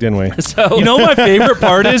last week, didn't we? So You know what my favorite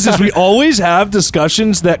part is we always have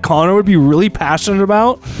discussions that Connor would be really passionate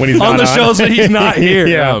about When he's on not the on. shows that he's not here.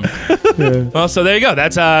 Yeah. Well, so there you go.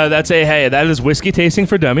 That's that is whiskey tasting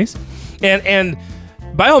for dummies, and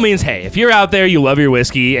by all means, hey, if you're out there, you love your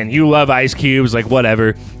whiskey and you love ice cubes, like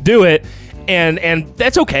whatever, do it. And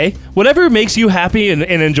that's okay. Whatever makes you happy and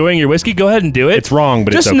enjoying your whiskey, go ahead and do it. It's wrong,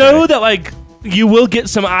 but just it's okay. know that like you will get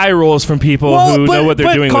some eye rolls from people who know what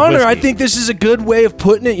they're doing Connor, with I whiskey. think this is a good way of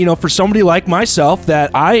putting it. You know, for somebody like myself,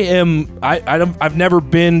 that I've never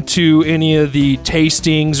been to any of the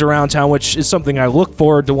tastings around town, which is something I look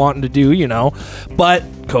forward to wanting to do. You know, but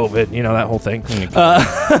COVID, you know, that whole thing.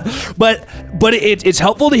 But it's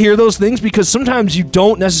helpful to hear those things because sometimes you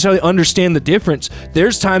don't necessarily understand the difference.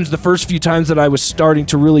 There's times, the first few times that I was starting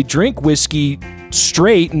to really drink whiskey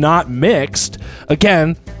straight, not mixed.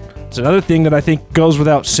 Again, it's another thing that I think goes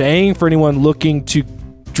without saying for anyone looking to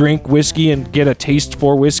drink whiskey and get a taste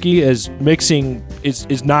for whiskey, is mixing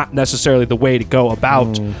is not necessarily the way to go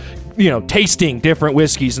about tasting different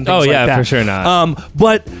whiskeys and things like that. for sure not.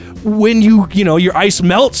 But when your ice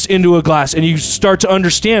melts into a glass and you start to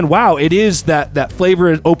understand, wow, it is that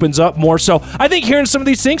flavor opens up more. So I think hearing some of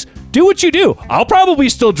these things, do what you do. I'll probably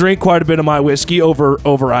still drink quite a bit of my whiskey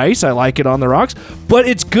over ice. I like it on the rocks, but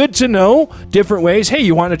it's good to know different ways. Hey,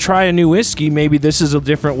 you want to try a new whiskey? Maybe this is a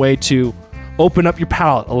different way to open up your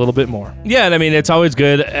palate a little bit more. Yeah, and I mean, it's always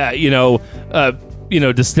good,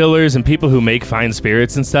 distillers and people who make fine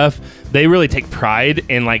spirits and stuff, they really take pride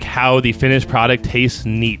in like how the finished product tastes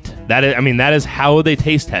neat. That is how they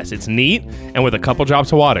taste test. It's neat and with a couple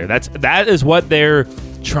drops of water. That is what they're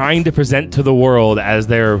trying to present to the world as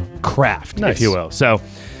their craft, Nice. if you will. So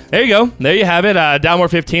there you go. There you have it.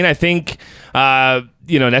 Dalmore 15. I think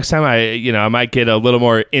next time I might get a little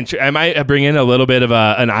more I might bring in a little bit of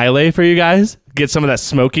an Islay for you guys. Get some of that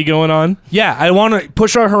smoky going on. Yeah, I want to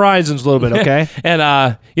push our horizons a little bit, okay? And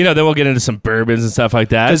then we'll get into some bourbons and stuff like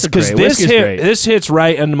that. Because this hits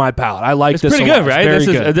right into my palate. I like It's this. pretty a lot. good, right? It's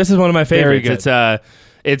very good. This is one of my Very favorites. good.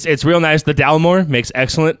 It's real nice. The Dalmore makes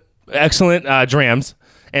excellent drams,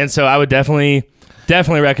 and so I would definitely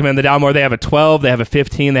recommend the Dalmore. They have a 12, they have a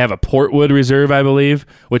 15, they have a Portwood Reserve, I believe,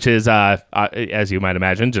 which is as you might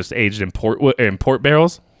imagine, just aged in port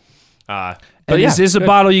barrels. And yeah, this is a good.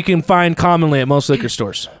 bottle you can find commonly at most liquor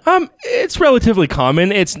stores. It's relatively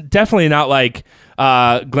common. It's definitely not like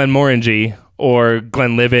Glenmorangie or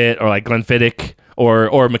Glenlivet or like Glenfiddich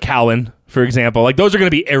or Macallan, for example. Like those are going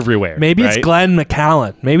to be everywhere. Maybe right? it's Glenn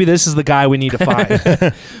McAllen. Maybe this is the guy we need to find.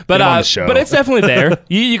 but on the show. but it's definitely there.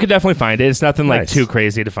 You could definitely find it. It's nothing like Nice. too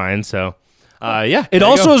crazy to find. So yeah, It there you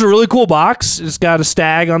also go. is a really cool box. It's got a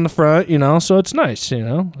stag on the front, so it's nice, It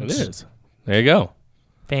is. There you go.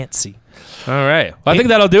 fancy. All right. Well, I think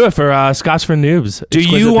that'll do it for Scotch for Noobs. Do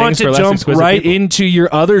Exquisite you want things for to less jump exquisite right people. into your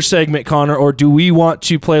other segment, Connor, or do we want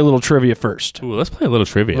to play a little trivia first? Ooh, let's play a little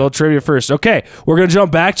trivia. A little trivia first. Okay, we're going to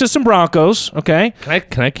jump back to some Broncos, okay?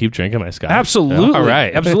 Can I keep drinking my Scotch? Absolutely. All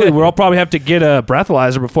right. Absolutely. We'll probably have to get a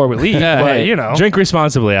breathalyzer before we leave, Yeah, but, hey, drink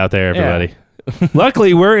responsibly out there, everybody.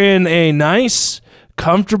 Luckily, we're in a nice,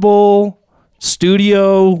 comfortable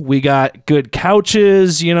studio. We got good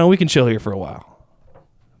couches. We can chill here for a while.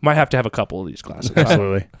 Might have to have a couple of these glasses.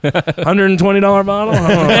 Absolutely. $120 bottle? I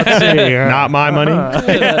don't know. Let's see. Not my money.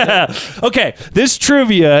 Okay, this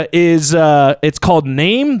trivia is it's called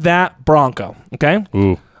Name That Bronco. Okay,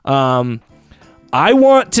 Ooh. I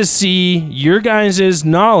want to see your guys'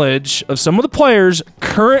 knowledge of some of the players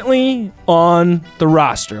currently on the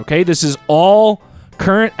roster. Okay, this is all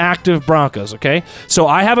current active Broncos. Okay, so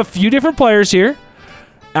I have a few different players here.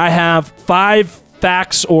 I have 5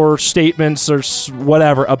 facts or statements or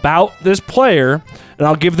whatever about this player, and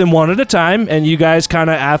I'll give them one at a time, and you guys kind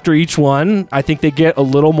of after each one, I think they get a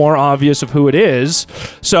little more obvious of who it is.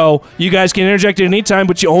 So you guys can interject at any time,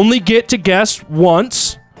 but you only get to guess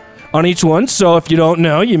once on each one. So if you don't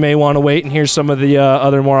know, you may want to wait and hear some of the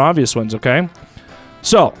other more obvious ones, okay?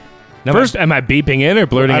 So Now, first, am I beeping in or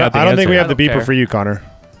blurting out the I don't think we have I the don't beeper care. for you, Connor.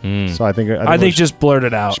 So I think I think just blurt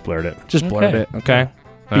it out. just blurt it. Just blurt Okay. it, okay?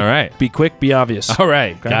 All right. Be quick, be obvious. All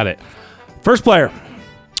right. Got it. First player.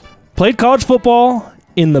 Played college football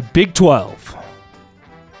in the Big 12.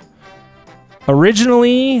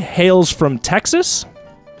 Originally hails from Texas.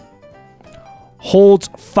 Holds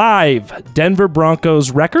 5 Denver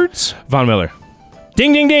Broncos records. Von Miller.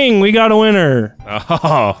 Ding, ding, ding. We got a winner.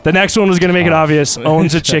 Oh. The next one was going to make it obvious.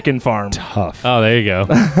 Owns a chicken farm. Tough. Oh, there you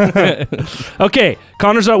go. Okay.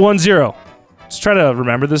 Connor's at 1-0. Let's try to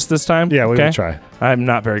remember this time. Yeah, we okay? will try. I'm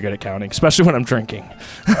not very good at counting, especially when I'm drinking.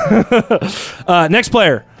 Next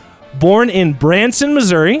player. Born in Branson,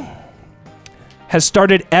 Missouri. Has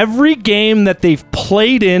started every game that they've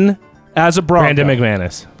played in as a Bronco. Brandon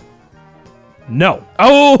McManus. No.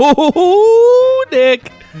 Oh, Nick.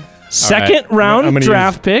 Second I'm round gonna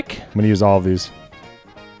draft pick. I'm going to use all of these.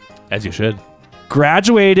 As you should.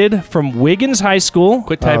 Graduated from Wiggins High School.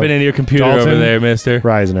 Quit typing into your computer Dalton. over there, mister.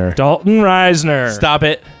 Reisner. Dalton Reisner. Stop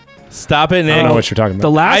it. Stop it, I Nick. don't know what you're talking The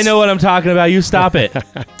about. last, I know what I'm talking about. You stop it.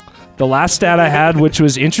 The last stat I had, which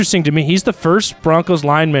was interesting to me, he's the first Broncos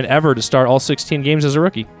lineman ever to start all 16 games as a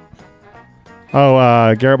rookie.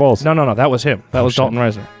 Garrett Bowles. No, that was him. That was shit. Dalton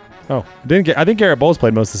Reisner. Oh, I think Garrett Bowles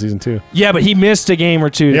played most of the season too. Yeah, but he missed a game or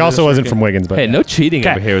two. He also wasn't from Wiggins, but Hey, no cheating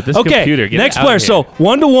over here with this okay, computer. Get next it out player. of here. So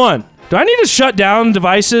 1-1. Do I need to shut down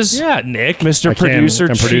devices? yeah, Nick. Mr. I can. Producer.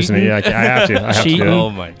 I'm producing it. cheating? Yeah, I have to. I have to Cheating. do it. Oh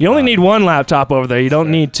my. You only God. need one laptop over there. You don't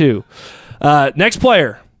need 2. Next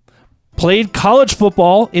player. Played college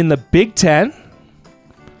football in the Big Ten.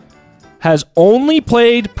 Has only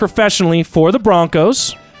played professionally for the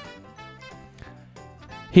Broncos.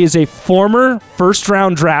 He is a former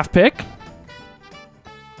first-round draft pick.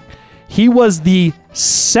 He was the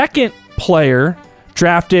second player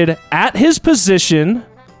drafted at his position.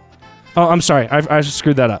 Oh, I'm sorry. I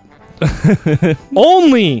screwed that up.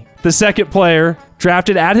 Only the second player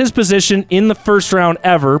drafted at his position in the first round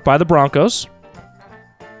ever by the Broncos.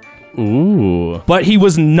 Ooh. But he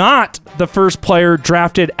was not the first player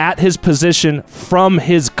drafted at his position from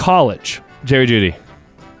his college. Jerry Jeudy.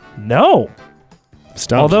 No.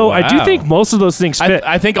 Stumped. Although I do Wow. think most of those things fit.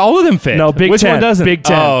 I think all of them fit. No, Big Which Ten. one doesn't? Big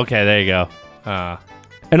Ten. Oh, okay. There you go.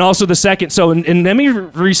 And also the second. So, and let me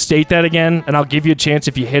restate that again, and I'll give you a chance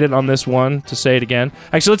if you hit it on this one to say it again.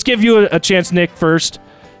 Actually, let's give you a chance, Nick, first.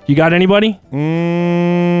 You got anybody?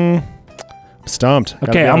 Stumped.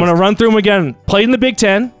 Gotta Okay, be I'm going to honest. run through them again. Played in the Big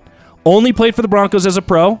Ten. Only played for the Broncos as a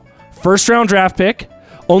pro. First-round draft pick.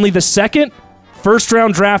 Only the second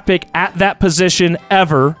first-round draft pick at that position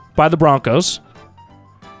ever by the Broncos.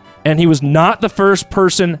 And he was not the first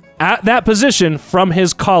person at that position from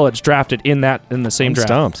his college drafted in the same draft.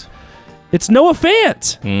 Stumped. It's Noah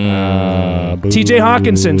Fant. TJ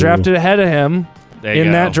Hawkinson drafted ahead of him There you in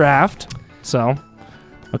go. that draft. So,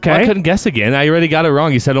 okay. Well, I couldn't guess again. I already got it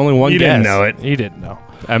wrong. You said only one You guess. didn't know it. You didn't know.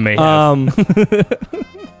 I may have.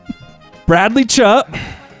 Bradley Chubb.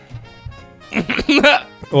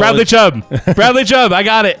 Bradley Chubb. Bradley Chubb. I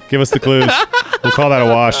got it. Give us the clues. We'll call that a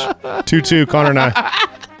wash. 2-2, Connor and I.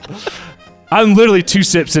 I'm literally 2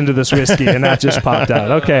 sips into this whiskey, and that just popped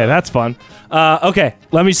out. Okay, that's fun. Okay,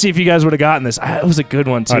 let me see if you guys would have gotten this. It was a good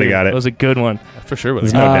one, too. Already got it. It was a good one. For sure.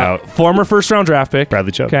 There's no doubt. Former first-round draft pick.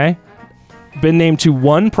 Bradley Chubb. Okay. Been named to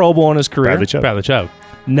 1 Pro Bowl in his career. Bradley Chubb. Bradley Chubb.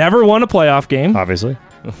 Never won a playoff game. Obviously.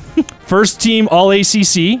 First team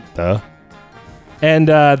All-ACC. Duh. And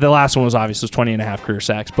the last one was obvious, was 20 and a half career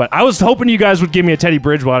sacks. But I was hoping you guys would give me a Teddy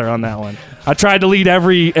Bridgewater on that one. I tried to lead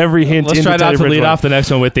every hint. Let's into try not Teddy to lead Bridgewater. off the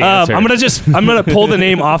next one with the answer. I'm gonna pull the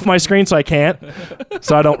name off my screen so I can't,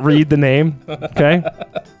 so I don't read the name. Okay.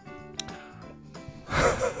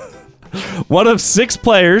 One of 6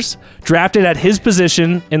 players drafted at his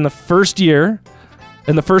position in the first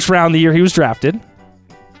round the year he was drafted.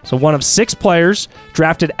 So one of 6 players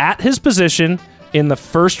drafted at his position in the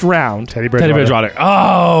first round. Teddy Bridgewater.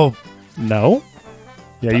 Oh. No.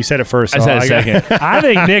 Yeah, you said it first. I so said it second. I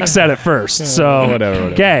think Nick said it first. So Whatever.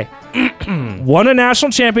 Okay. Won a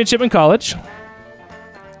national championship in college.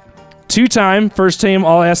 2-time first team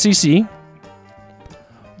All SEC.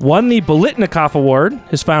 Won the Biletnikoff Award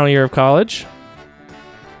his final year of college.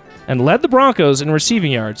 And led the Broncos in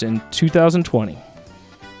receiving yards in 2020.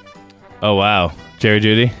 Oh, wow. Jerry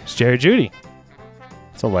Jeudy. It's Jerry Jeudy.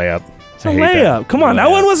 It's a layup. It's a layup. Come on.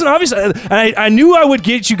 That one wasn't obvious. I knew I would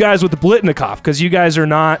get you guys with the Biletnikoff because you guys are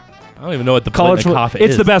not I don't even know what the college. Biletnikoff is.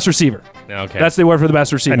 It's the best receiver. Okay. That's the award for the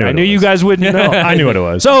best receiver. I knew you guys wouldn't know. I knew what it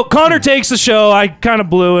was. So Connor takes the show. I kind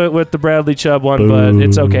of blew it with the Bradley Chubb one, but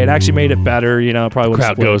it's okay. It actually made it better. You know, probably would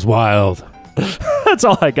Crowd goes wild. That's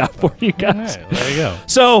all I got for you guys. All right, there you go.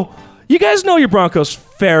 So you guys know your Broncos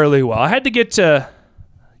fairly well. I had to get to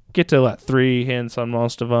what, 3 hints on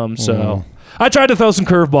most of them. So I tried to throw some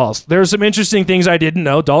curveballs. There's some interesting things I didn't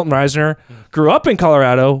know. Dalton Reisner grew up in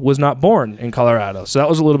Colorado, was not born in Colorado. So that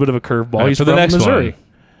was a little bit of a curveball. All right, He's for the from next Missouri. one,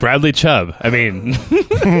 Bradley Chubb. I mean,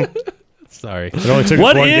 sorry. It only took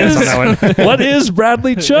What us one guess on that one. what is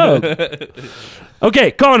Bradley Chubb?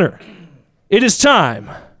 Okay, Connor, it is time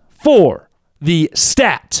for the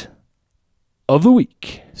stat of the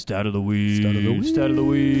week. Stat of the week. Stat of the week. Stat of the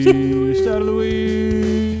week. Stat of the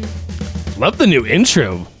week. Love the new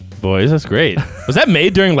intro, boys. That's great. Was that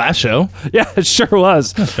made during last show? Yeah, it sure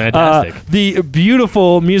was. Fantastic. The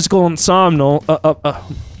beautiful musical ensemble.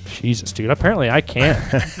 Jesus, dude. Apparently, I can't.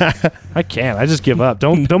 I can't. I just give up.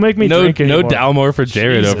 Don't make me drink anymore. No Dalmore for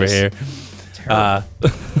Jared over here.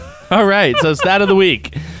 All right. So stat of the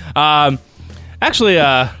week. Actually,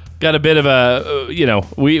 got a bit of a.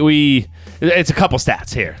 We. It's a couple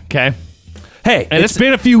stats here. Okay. Hey, And it's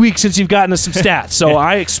been a few weeks since you've gotten us some stats, so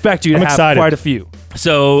I expect you to I'm have excited. quite a few.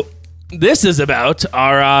 So this is about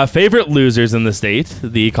our favorite losers in the state,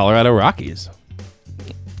 the Colorado Rockies,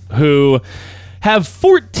 who have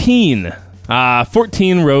 14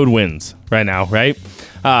 road wins right now, right?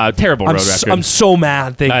 Terrible road record. I'm so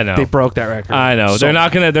mad I know. they broke that record. I know. So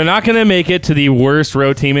They're not gonna make it to the worst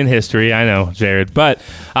road team in history. I know, Jared, but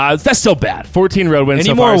that's still bad. 14 road wins. Any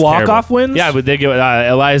so more far is walk-off terrible. wins? Yeah, but they give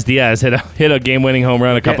Elias Diaz hit a game-winning home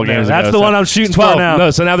run a couple Getting games there. ago. That's the one I'm shooting for 12. now.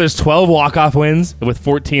 No, so now there's 12 walk-off wins with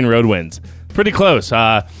 14 road wins. Pretty close.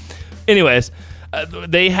 Anyways,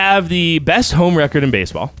 they have the best home record in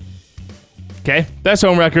baseball. Okay, best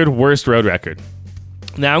home record, worst road record.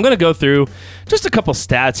 Now, I'm going to go through just a couple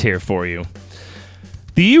stats here for you.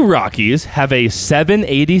 The Rockies have a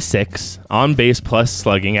 786 on-base plus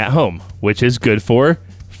slugging at home, which is good for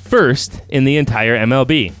first in the entire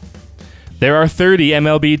MLB. There are 30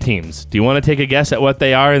 MLB teams. Do you want to take a guess at what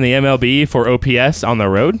they are in the MLB for OPS on the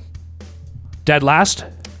road? dead last.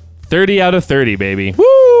 30 out of 30, baby. Woo!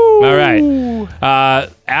 All right.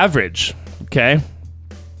 Average, okay?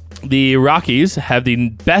 The Rockies have the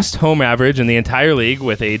best home average in the entire league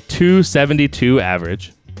with a 272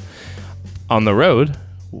 average. On the road,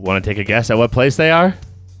 want to take a guess at what place they are?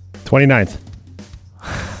 29th.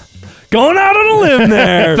 Going out on a limb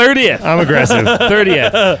there. 30th. I'm aggressive.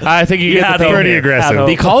 30th. I think you get the thing. Pretty here. aggressive.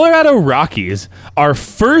 The Colorado Rockies are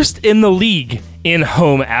first in the league in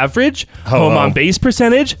home average, home on base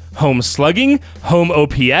percentage, home slugging, home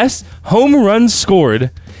OPS, home runs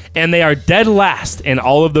scored, and they are dead last in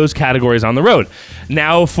all of those categories on the road.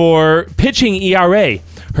 Now for pitching ERA,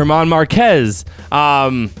 German Marquez,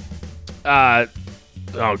 German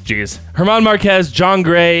Marquez, John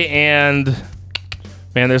Gray, and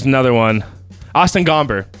man, there's another one, Austin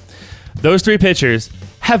Gomber. Those three pitchers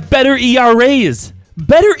have better ERAs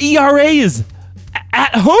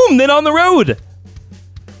at home than on the road.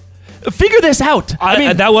 Figure this out.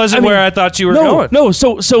 That wasn't where I thought you were going. No.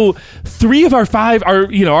 So three of our five are,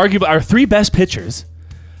 arguably our three best pitchers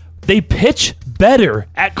They pitch better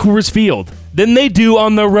at Coors Field than they do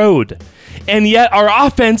on the road. And yet our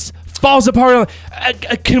offense falls apart.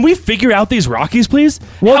 Can we figure out these Rockies, please?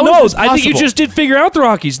 Well, no, I think you just did figure out the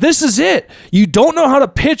Rockies. This is it. You don't know how to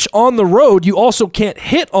pitch on the road. You also can't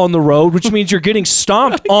hit on the road, which means you're getting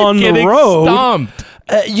stomped on the road. Stomped.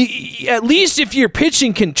 At least if your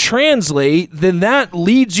pitching can translate, then that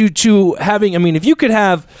leads you to having, I mean, if you could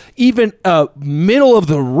have even a middle of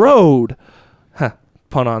the road,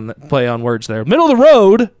 play on words there, middle of the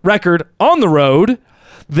road record on the road,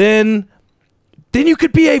 then you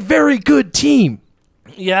could be a very good team.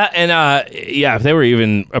 Yeah, and if they were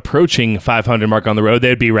even approaching 500 mark on the road,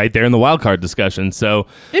 they'd be right there in the wild card discussion. So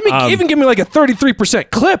even give me like a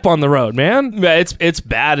 33% clip on the road, man. Yeah, it's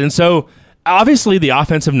bad. And so obviously the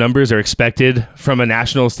offensive numbers are expected from a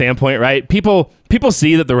national standpoint, right? People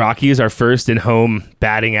see that the Rockies are first in home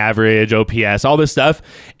batting average, OPS, all this stuff,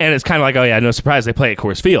 and it's kind of like, oh yeah, no surprise, they play at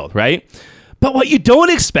Coors Field, right? But what you don't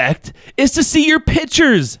expect is to see your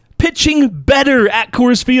pitchers pitching better at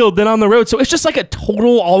Coors Field than on the road. So it's just like a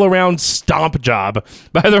total all-around stomp job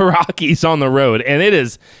by the Rockies on the road, and it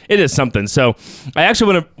is something. So I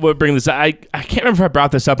actually want to bring this up. I can't remember if I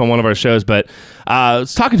brought this up on one of our shows, but I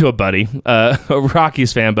was talking to a buddy, a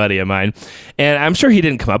Rockies fan buddy of mine, and I'm sure he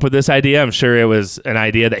didn't come up with this idea. I'm sure it was an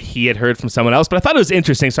idea that he had heard from someone else, but I thought it was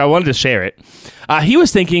interesting, so I wanted to share it. He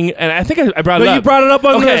was thinking, and I think I brought it up. You brought it up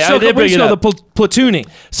on the show a couple weeks ago, the platooning.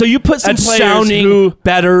 So you put some players sounding who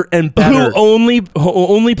better and better. Who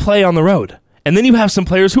only play on the road. And then you have some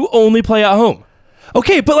players who only play at home.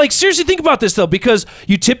 Okay, but like seriously think about this though, because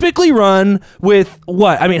you typically run with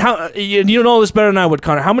what? I mean, how you know this better than I would,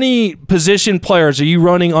 Connor. How many position players are you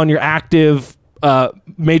running on your active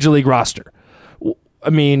major league roster? I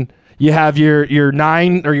mean, you have your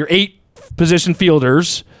 9 or your 8 position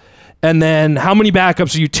fielders, and then how many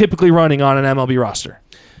backups are you typically running on an MLB roster?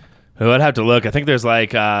 Well, I'd have to look. I think there's like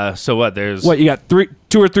there's you got 2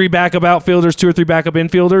 or 3 backup outfielders, 2 or 3 backup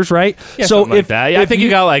infielders, right? Yeah, so like that. Yeah, I think you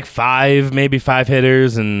got like 5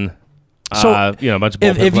 hitters and a bunch of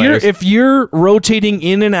bullpen players. If you're rotating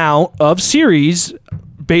in and out of series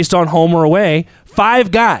based on home or away, 4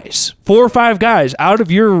 or 5 guys out of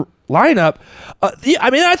your lineup. I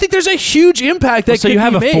mean, I think there's a huge impact that. So you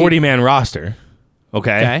have a 40-man roster.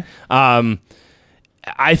 Okay.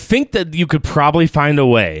 I think that you could probably find a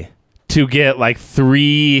way to get like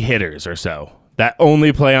 3 hitters or so that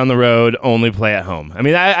only play on the road, only play at home. I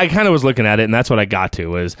mean, I kind of was looking at it, and that's what I got to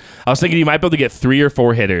was I was thinking you might be able to get 3 or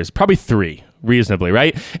 4 hitters, probably 3 reasonably,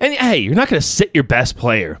 right? And hey, you're not going to sit your best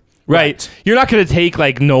player. Right. You're not going to take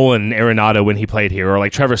like Nolan Arenado when he played here or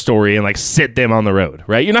like Trevor Story and like sit them on the road,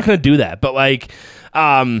 right? You're not going to do that. But like,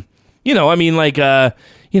 a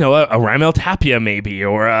Raimel Tapia maybe,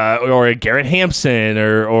 or a Garrett Hampson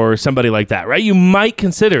or somebody like that, right? You might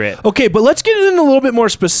consider it. Okay, but let's get into a little bit more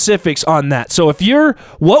specifics on that. So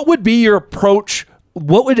what would be your approach?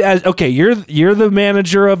 You're the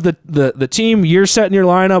manager of the team. You're setting your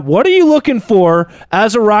lineup. What are you looking for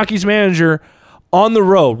as a Rockies manager on the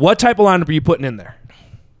road? What type of lineup are you putting in there?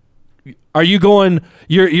 Are you going?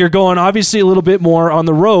 You're going obviously a little bit more on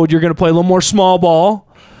the road. You're going to play a little more small ball.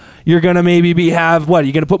 You're going to maybe are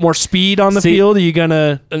you going to put more speed on the field? Are you going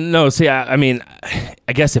to... No, I mean,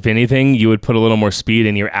 I guess if anything, you would put a little more speed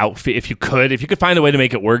in your outfield. If you could find a way to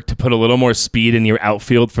make it work to put a little more speed in your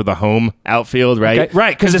outfield for the home outfield, right? Okay,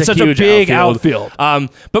 right, because it's such a big outfield.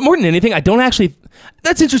 But more than anything, I don't actually...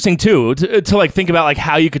 That's interesting, too, to like think about like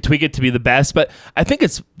how you could tweak it to be the best, but I think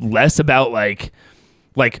it's less about like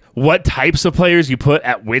what types of players you put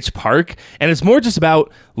at which park, and it's more just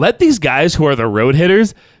about let these guys who are the road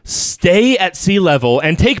hitters stay at sea level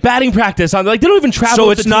and take batting practice on. Like they don't even travel. So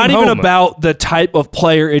it's not even about the type of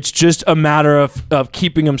player. It's just a matter of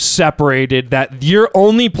keeping them separated. That you're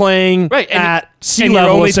only playing at sea level, you're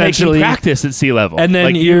only essentially. Taking practice at sea level, and then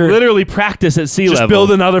like you literally practice at sea level. Just build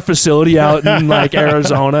another facility out in like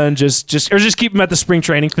Arizona and just keep them at the spring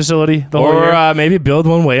training facility the whole year. Or maybe build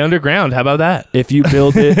one way underground. How about that? If you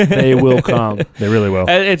build it, they will come. They really will.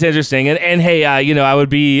 It's interesting, and hey, I would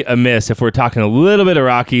be amiss if we're talking a little bit of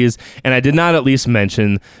Rockies, and I did not at least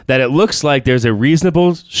mention that it looks like there's a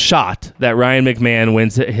reasonable shot that Ryan McMahon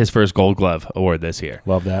wins his first Gold Glove award this year.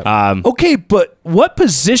 Love that. Okay, but what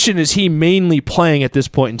position is he mainly playing at this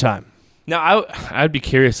point in time? Now, I'd be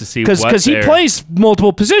curious to see because he plays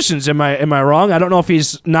multiple positions. Am I wrong? I don't know if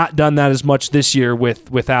he's not done that as much this year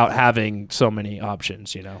without having so many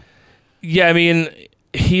options. Yeah, I mean,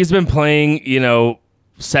 he's been playing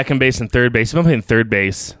second base and third base. He's been playing third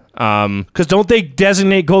base. Because don't they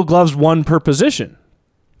designate Gold Gloves 1 per position?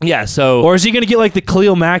 Yeah, so... Or is he going to get like the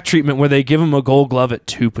Khalil Mack treatment where they give him a Gold Glove at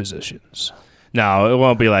 2 positions? No, it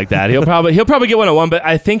won't be like that. He'll probably get one at one, but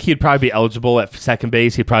I think he'd probably be eligible at second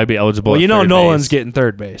base. He'd probably be eligible. Well, at third Nolan's base. getting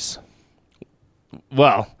third base.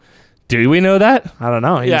 Well, do we know that? I don't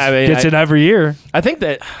know. He Yeah, I mean, gets it every year. I think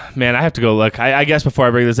that, man, I have to go look. I guess before I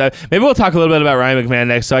bring this up, maybe we'll talk a little bit about Ryan McMahon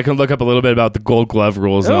next, so I can look up a little bit about the Gold Glove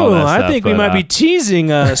rules and all Oh, that stuff. I think we but, might be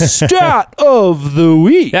teasing a stat of the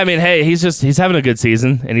week. Yeah, I mean, hey, he's having a good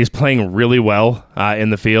season, and he's playing really well in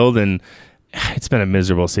the field, and it's been a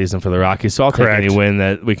miserable season for the Rockies, so I'll take Correct. any win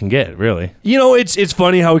that we can get, really. You know, it's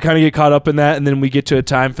funny how we kind of get caught up in that, and then we get to a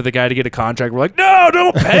time for the guy to get a contract. We're like, no,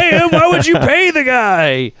 don't pay him. Why would you pay the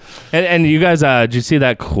guy? And you guys, did you see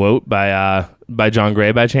that quote by John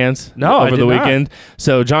Gray by chance? No, I over did the not. weekend.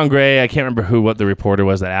 So John Gray, I can't remember what the reporter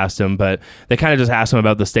was that asked him, but they kind of just asked him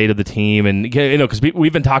about the state of the team, and because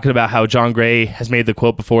we've been talking about how John Gray has made the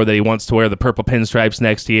quote before that he wants to wear the purple pinstripes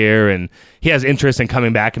next year, and he has interest in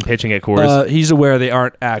coming back and pitching at Coors. He's aware they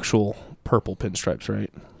aren't actual purple pinstripes,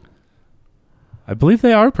 right? I believe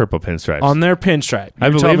they are purple pinstripes. On their pinstripe. I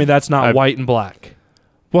You're telling believe- me that's not white and black.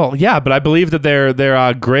 Well, yeah, but I believe that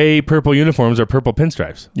their gray purple uniforms are purple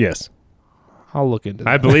pinstripes. Yes. I'll look into that.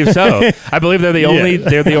 I believe so. I believe they're the only team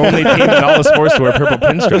in all the sports to wear purple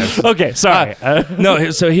pinstripes. Okay, sorry. No,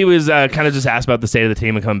 so he was kind of just asked about the state of the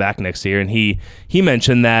team and coming back next year, and he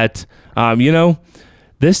mentioned that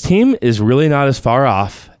this team is really not as far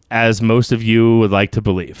off as most of you would like to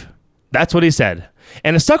believe. That's what he said,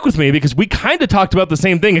 and it stuck with me because we kind of talked about the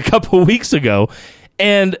same thing a couple of weeks ago,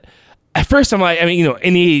 and at first I'm like, I mean,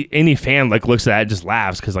 any fan like looks at that and just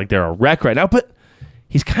laughs because like they're a wreck right now, but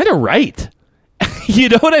he's kind of right. You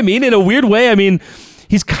know what I mean? In a weird way, I mean,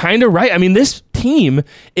 he's kind of right. I mean, this team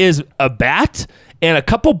is a bat and a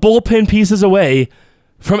couple bullpen pieces away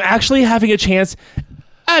from actually having a chance,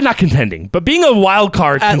 not contending, but being a wild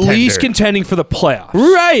card At contender. least contending for the playoffs.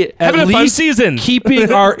 Right. At Having a fun least season.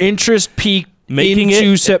 keeping our interest peak Making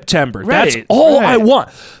into it- September. Right, That's all right. I want.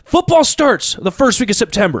 Football starts the first week of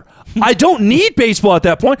September. I don't need baseball at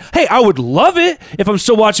that point. Hey, I would love it if I'm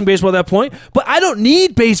still watching baseball at that point, but I don't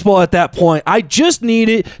need baseball at that point. I just need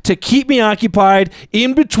it to keep me occupied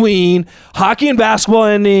in between hockey and basketball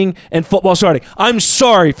ending and football starting. I'm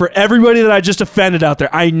sorry for everybody that I just offended out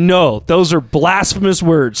there. I know those are blasphemous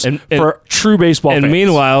words for true baseball And fans.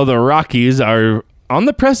 meanwhile, the Rockies are on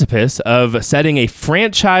the precipice of setting a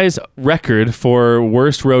franchise record for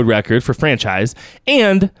worst road record for franchise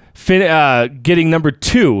and getting number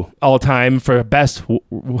 2 all time for best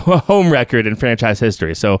home record in franchise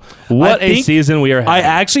history. So what a season we are having. I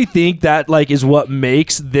actually think that is what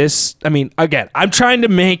makes this. I mean, again, I'm trying to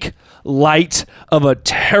make light of a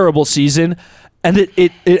terrible season, and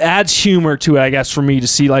it adds humor to it, I guess, for me to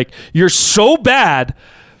see you're so bad,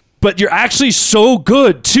 but you're actually so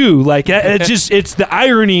good too. It's the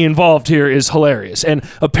irony involved here is hilarious. And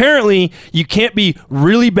apparently you can't be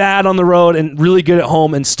really bad on the road and really good at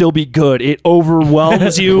home and still be good. It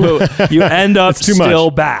overwhelms you. You end up too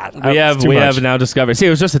still much. bad. we too much. have now discovered. See,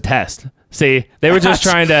 it was just a test. See, they were just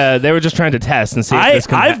trying to test and see if this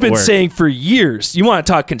can I've been work. saying for years, you want to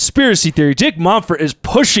talk conspiracy theory, Dick Monfort is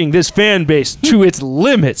pushing this fan base to its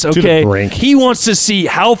limits, okay? brink. He wants to see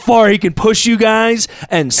how far he can push you guys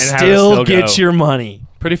and have it still still get go. your money.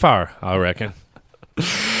 pretty far, I reckon.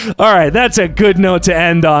 All right, that's a good note to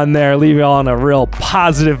end on there. Leave you all on a real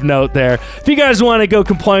positive note there. If you guys want to go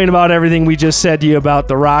complain about everything we just said to you about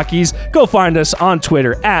the Rockies, go find us on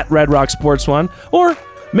Twitter at Red Rock Sports One, or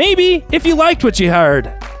maybe if you liked what you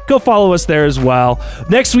heard, go follow us there as well.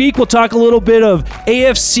 Next week, we'll talk a little bit of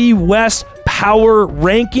AFC West power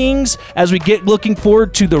rankings as we get looking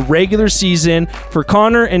forward to the regular season. For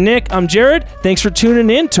Connor and Nick, I'm Jared. Thanks for tuning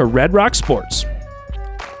in to Red Rock Sports.